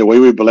the way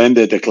we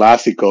blended the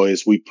Clásico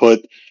is we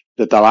put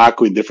the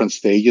tobacco in different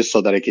stages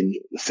so that it can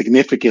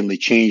significantly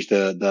change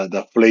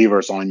the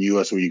flavors on you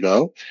as we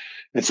go.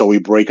 And so we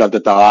break up the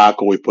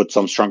tobacco. We put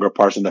some stronger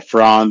parts in the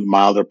front,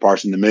 milder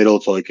parts in the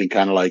middle, so it can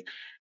kind of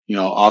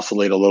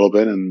oscillate a little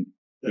bit, and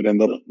it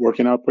ended up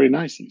working out pretty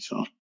nicely.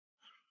 So,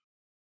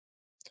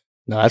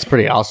 no, that's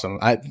pretty awesome.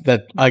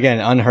 That again,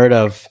 unheard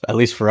of, at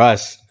least for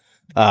us.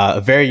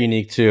 Very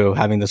unique too,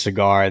 having the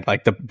cigar.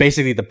 Like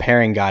basically the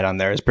pairing guide on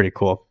there is pretty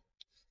cool.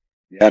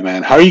 Yeah,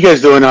 man. How are you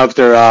guys doing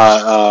after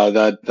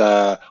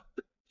that?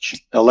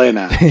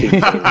 Elena.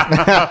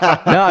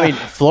 No, I mean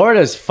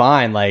Florida's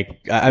fine. I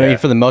mean,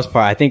 for the most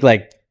part, I think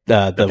the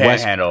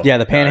west,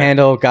 the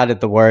Panhandle got it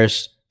the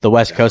worst. The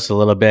West Coast a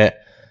little bit,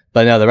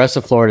 but no, the rest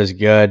of Florida's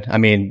good. I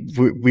mean,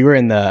 we were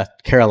in the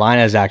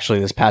Carolinas actually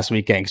this past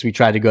weekend because we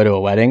tried to go to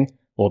a wedding.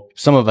 Well,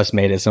 some of us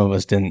made it, some of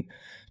us didn't.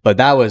 But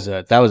that was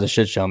a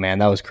shit show, man.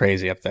 That was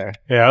crazy up there.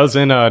 Yeah, I was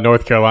in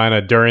North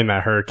Carolina during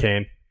that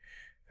hurricane.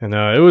 And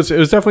it was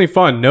definitely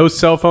fun. No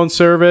cell phone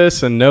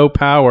service and no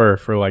power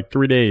for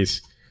 3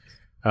 days.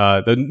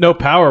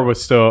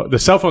 The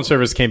cell phone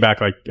service came back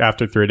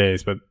after 3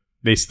 days, but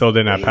they still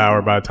didn't have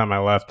power by the time I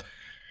left.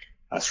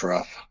 That's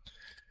rough.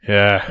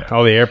 Yeah,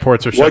 all the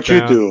airports are shut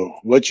down.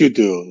 What you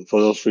do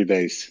for those 3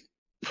 days?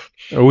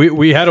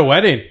 We had a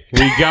wedding.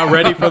 We got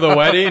ready for the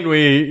wedding.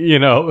 We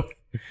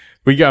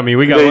got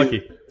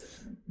lucky.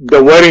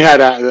 The wedding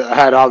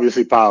had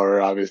obviously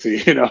power,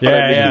 obviously,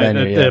 Yeah.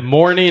 The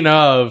morning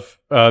of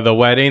the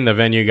wedding, the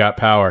venue got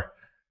power.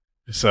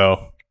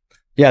 So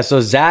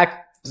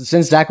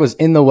since Zach was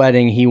in the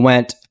wedding, he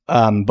went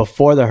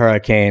before the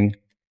hurricane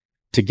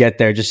to get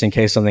there just in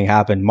case something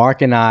happened.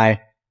 Mark and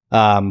I,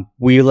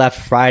 we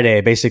left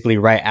Friday basically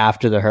right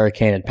after the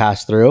hurricane had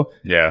passed through.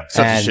 Yeah,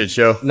 such a shit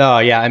show. No,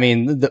 yeah, I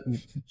mean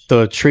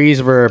the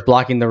trees were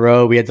blocking the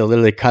road. We had to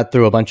literally cut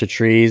through a bunch of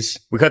trees.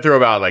 We cut through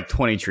about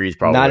 20 trees,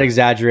 probably. Not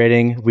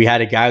exaggerating. We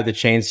had a guy with a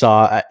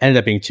chainsaw. Ended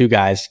up being 2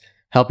 guys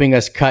helping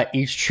us cut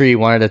each tree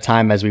one at a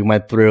time as we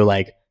went through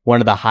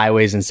one of the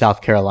highways in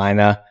South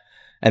Carolina.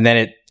 And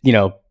then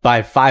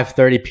by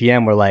 5:30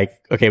 p.m., we're like,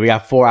 okay, we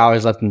got 4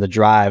 hours left in the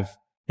drive.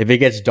 If it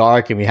gets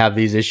dark and we have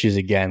these issues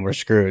again, we're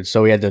screwed.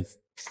 So we had to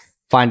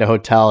find a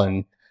hotel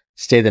and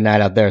stay the night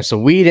out there. So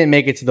we didn't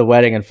make it to the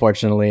wedding,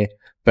 unfortunately,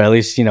 but at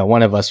least,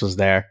 one of us was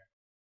there.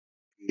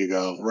 There you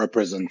go.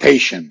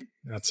 Representation.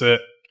 That's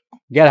it.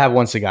 You got to have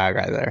one cigar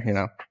guy there,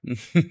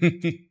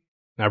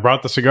 I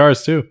brought the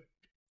cigars too.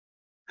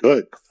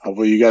 Good.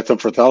 Hopefully you got some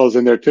Fratellos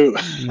in there too.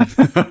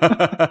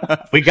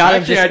 We got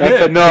him. I did.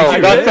 That's a no.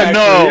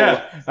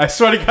 Yeah. I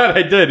swear to God,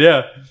 I did.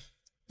 Yeah.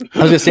 I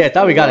was gonna say I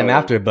thought we got him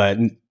after, but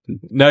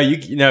no, you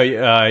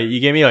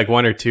gave me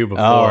 1 or 2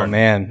 before. Oh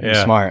man, yeah. I'm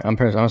smart. I'm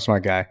a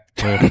smart guy.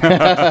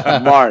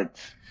 Smart.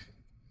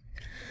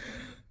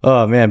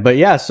 Oh man, but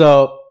yeah.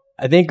 So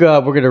I think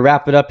we're gonna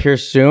wrap it up here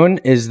soon.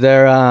 Is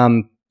there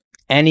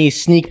any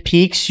sneak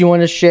peeks you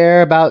want to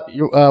share about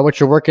what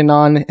you're working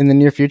on in the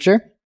near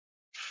future?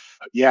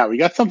 Yeah, we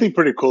got something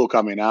pretty cool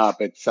coming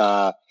up. It's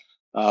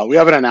We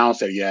haven't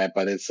announced it yet,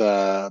 but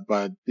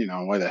but you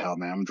know, why the hell,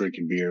 man? I'm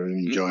drinking beer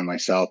and enjoying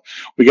myself.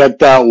 We got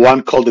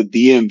one called the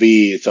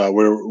DMV. So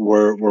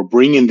we're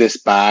bringing this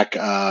back.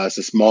 It's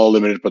a small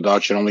limited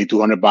production. Only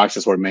 200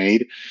 boxes were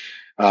made.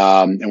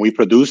 And we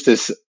produced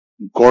this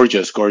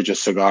gorgeous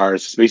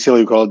cigars. Basically,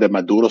 we call it the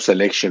Maduro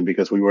selection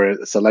because we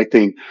were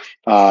selecting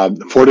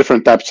 4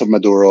 different types of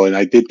Maduro. And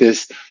I did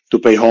this to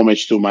pay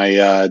homage to my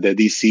the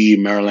DC,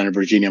 Maryland, and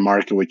Virginia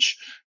market, which,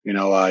 you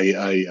know,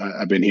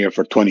 I've been here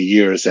for 20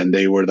 years, and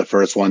they were the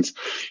first ones.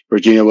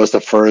 Virginia was the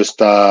first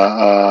account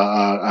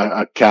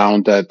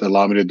that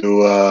allowed me to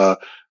do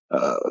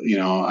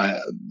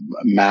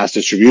mass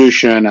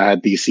distribution. I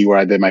had DC where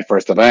I did my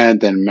first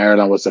event, and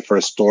Maryland was the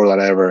first store that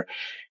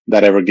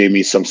ever gave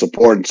me some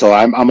support. And so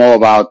I'm all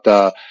about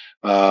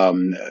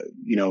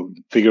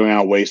figuring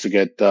out ways to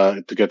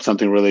get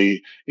something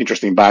really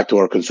interesting back to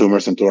our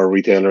consumers and to our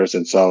retailers.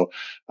 And so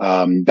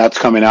that's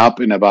coming up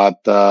in about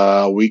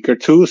a week or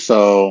two.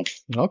 So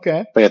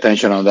okay, pay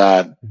attention on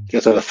that.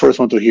 Guess I'm the first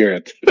one to hear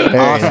it.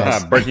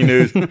 Awesome. Breaking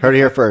news. Heard it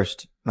here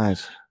first.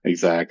 Nice.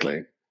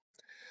 Exactly.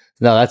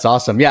 No, that's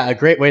awesome. Yeah, a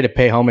great way to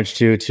pay homage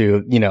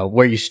to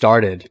where you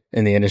started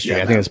in the industry.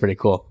 I think that's pretty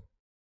cool.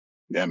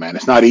 Yeah, man,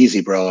 it's not easy,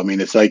 bro. I mean,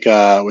 it's like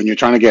when you're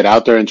trying to get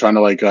out there and trying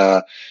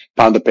to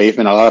pound the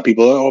pavement. A lot of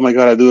people, oh my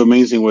God, I do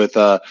amazing with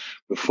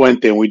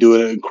Fuente, and we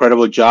do an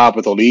incredible job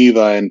with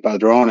Oliva and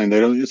Padron, and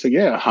they're just like,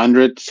 yeah,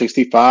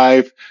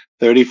 165,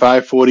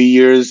 35, 40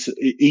 years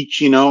each,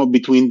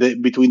 between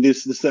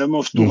this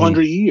almost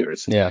 200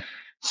 years. Yeah.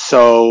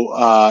 So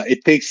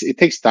it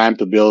takes time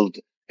to build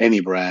any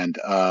brand.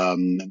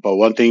 But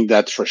one thing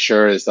that's for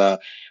sure is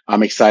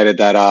I'm excited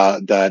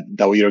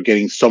that we are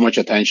getting so much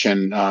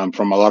attention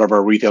from a lot of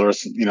our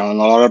retailers, and a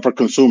lot of our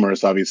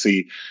consumers,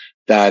 obviously,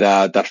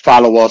 that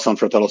follow us on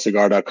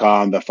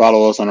FratelloCigar.com, that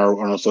follow us on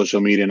our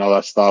social media and all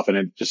that stuff, and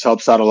it just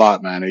helps out a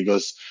lot, man. It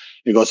goes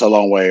a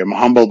long way. I'm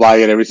humbled by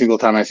it every single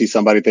time I see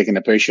somebody taking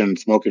a patient and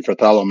smoking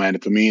Fratello, man.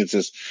 To me,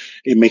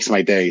 it makes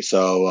my day.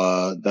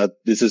 So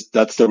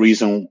that's the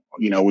reason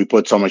we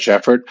put so much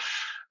effort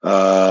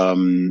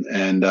and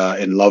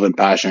love and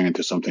passion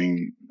into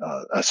something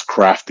as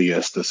crafty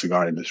as the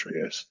cigar industry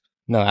is.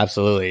 No,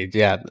 absolutely.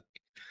 Yeah.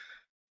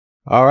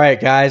 All right,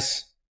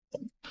 guys.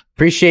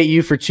 Appreciate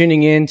you for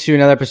tuning in to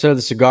another episode of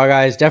the Cigar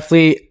Guys.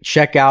 Definitely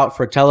check out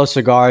Fratello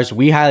Cigars.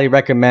 We highly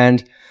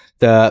recommend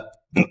the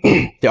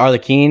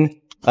Arlequin.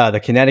 The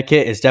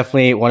Connecticut is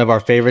definitely one of our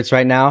favorites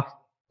right now.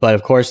 But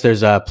of course,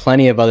 there's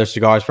plenty of other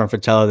cigars from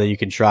Fratello that you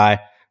can try.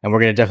 And we're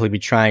going to definitely be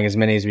trying as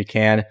many as we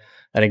can.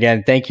 And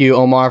again, thank you,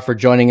 Omar, for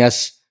joining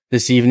us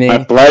this evening.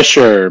 My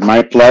pleasure.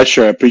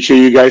 I appreciate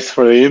you guys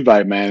for the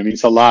invite, man. It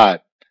means a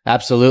lot.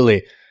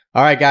 Absolutely.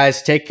 All right,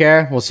 guys, take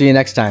care. We'll see you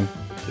next time.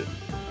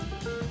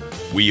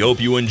 We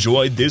hope you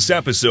enjoyed this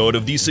episode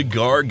of the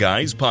Cigar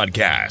Guys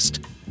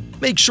podcast.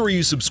 Make sure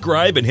you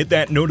subscribe and hit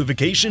that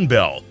notification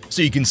bell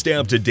so you can stay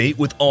up to date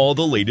with all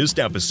the latest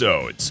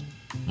episodes.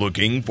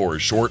 Looking for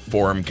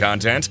short-form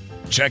content?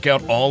 Check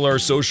out all our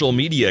social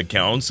media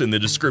accounts in the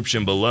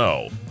description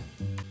below.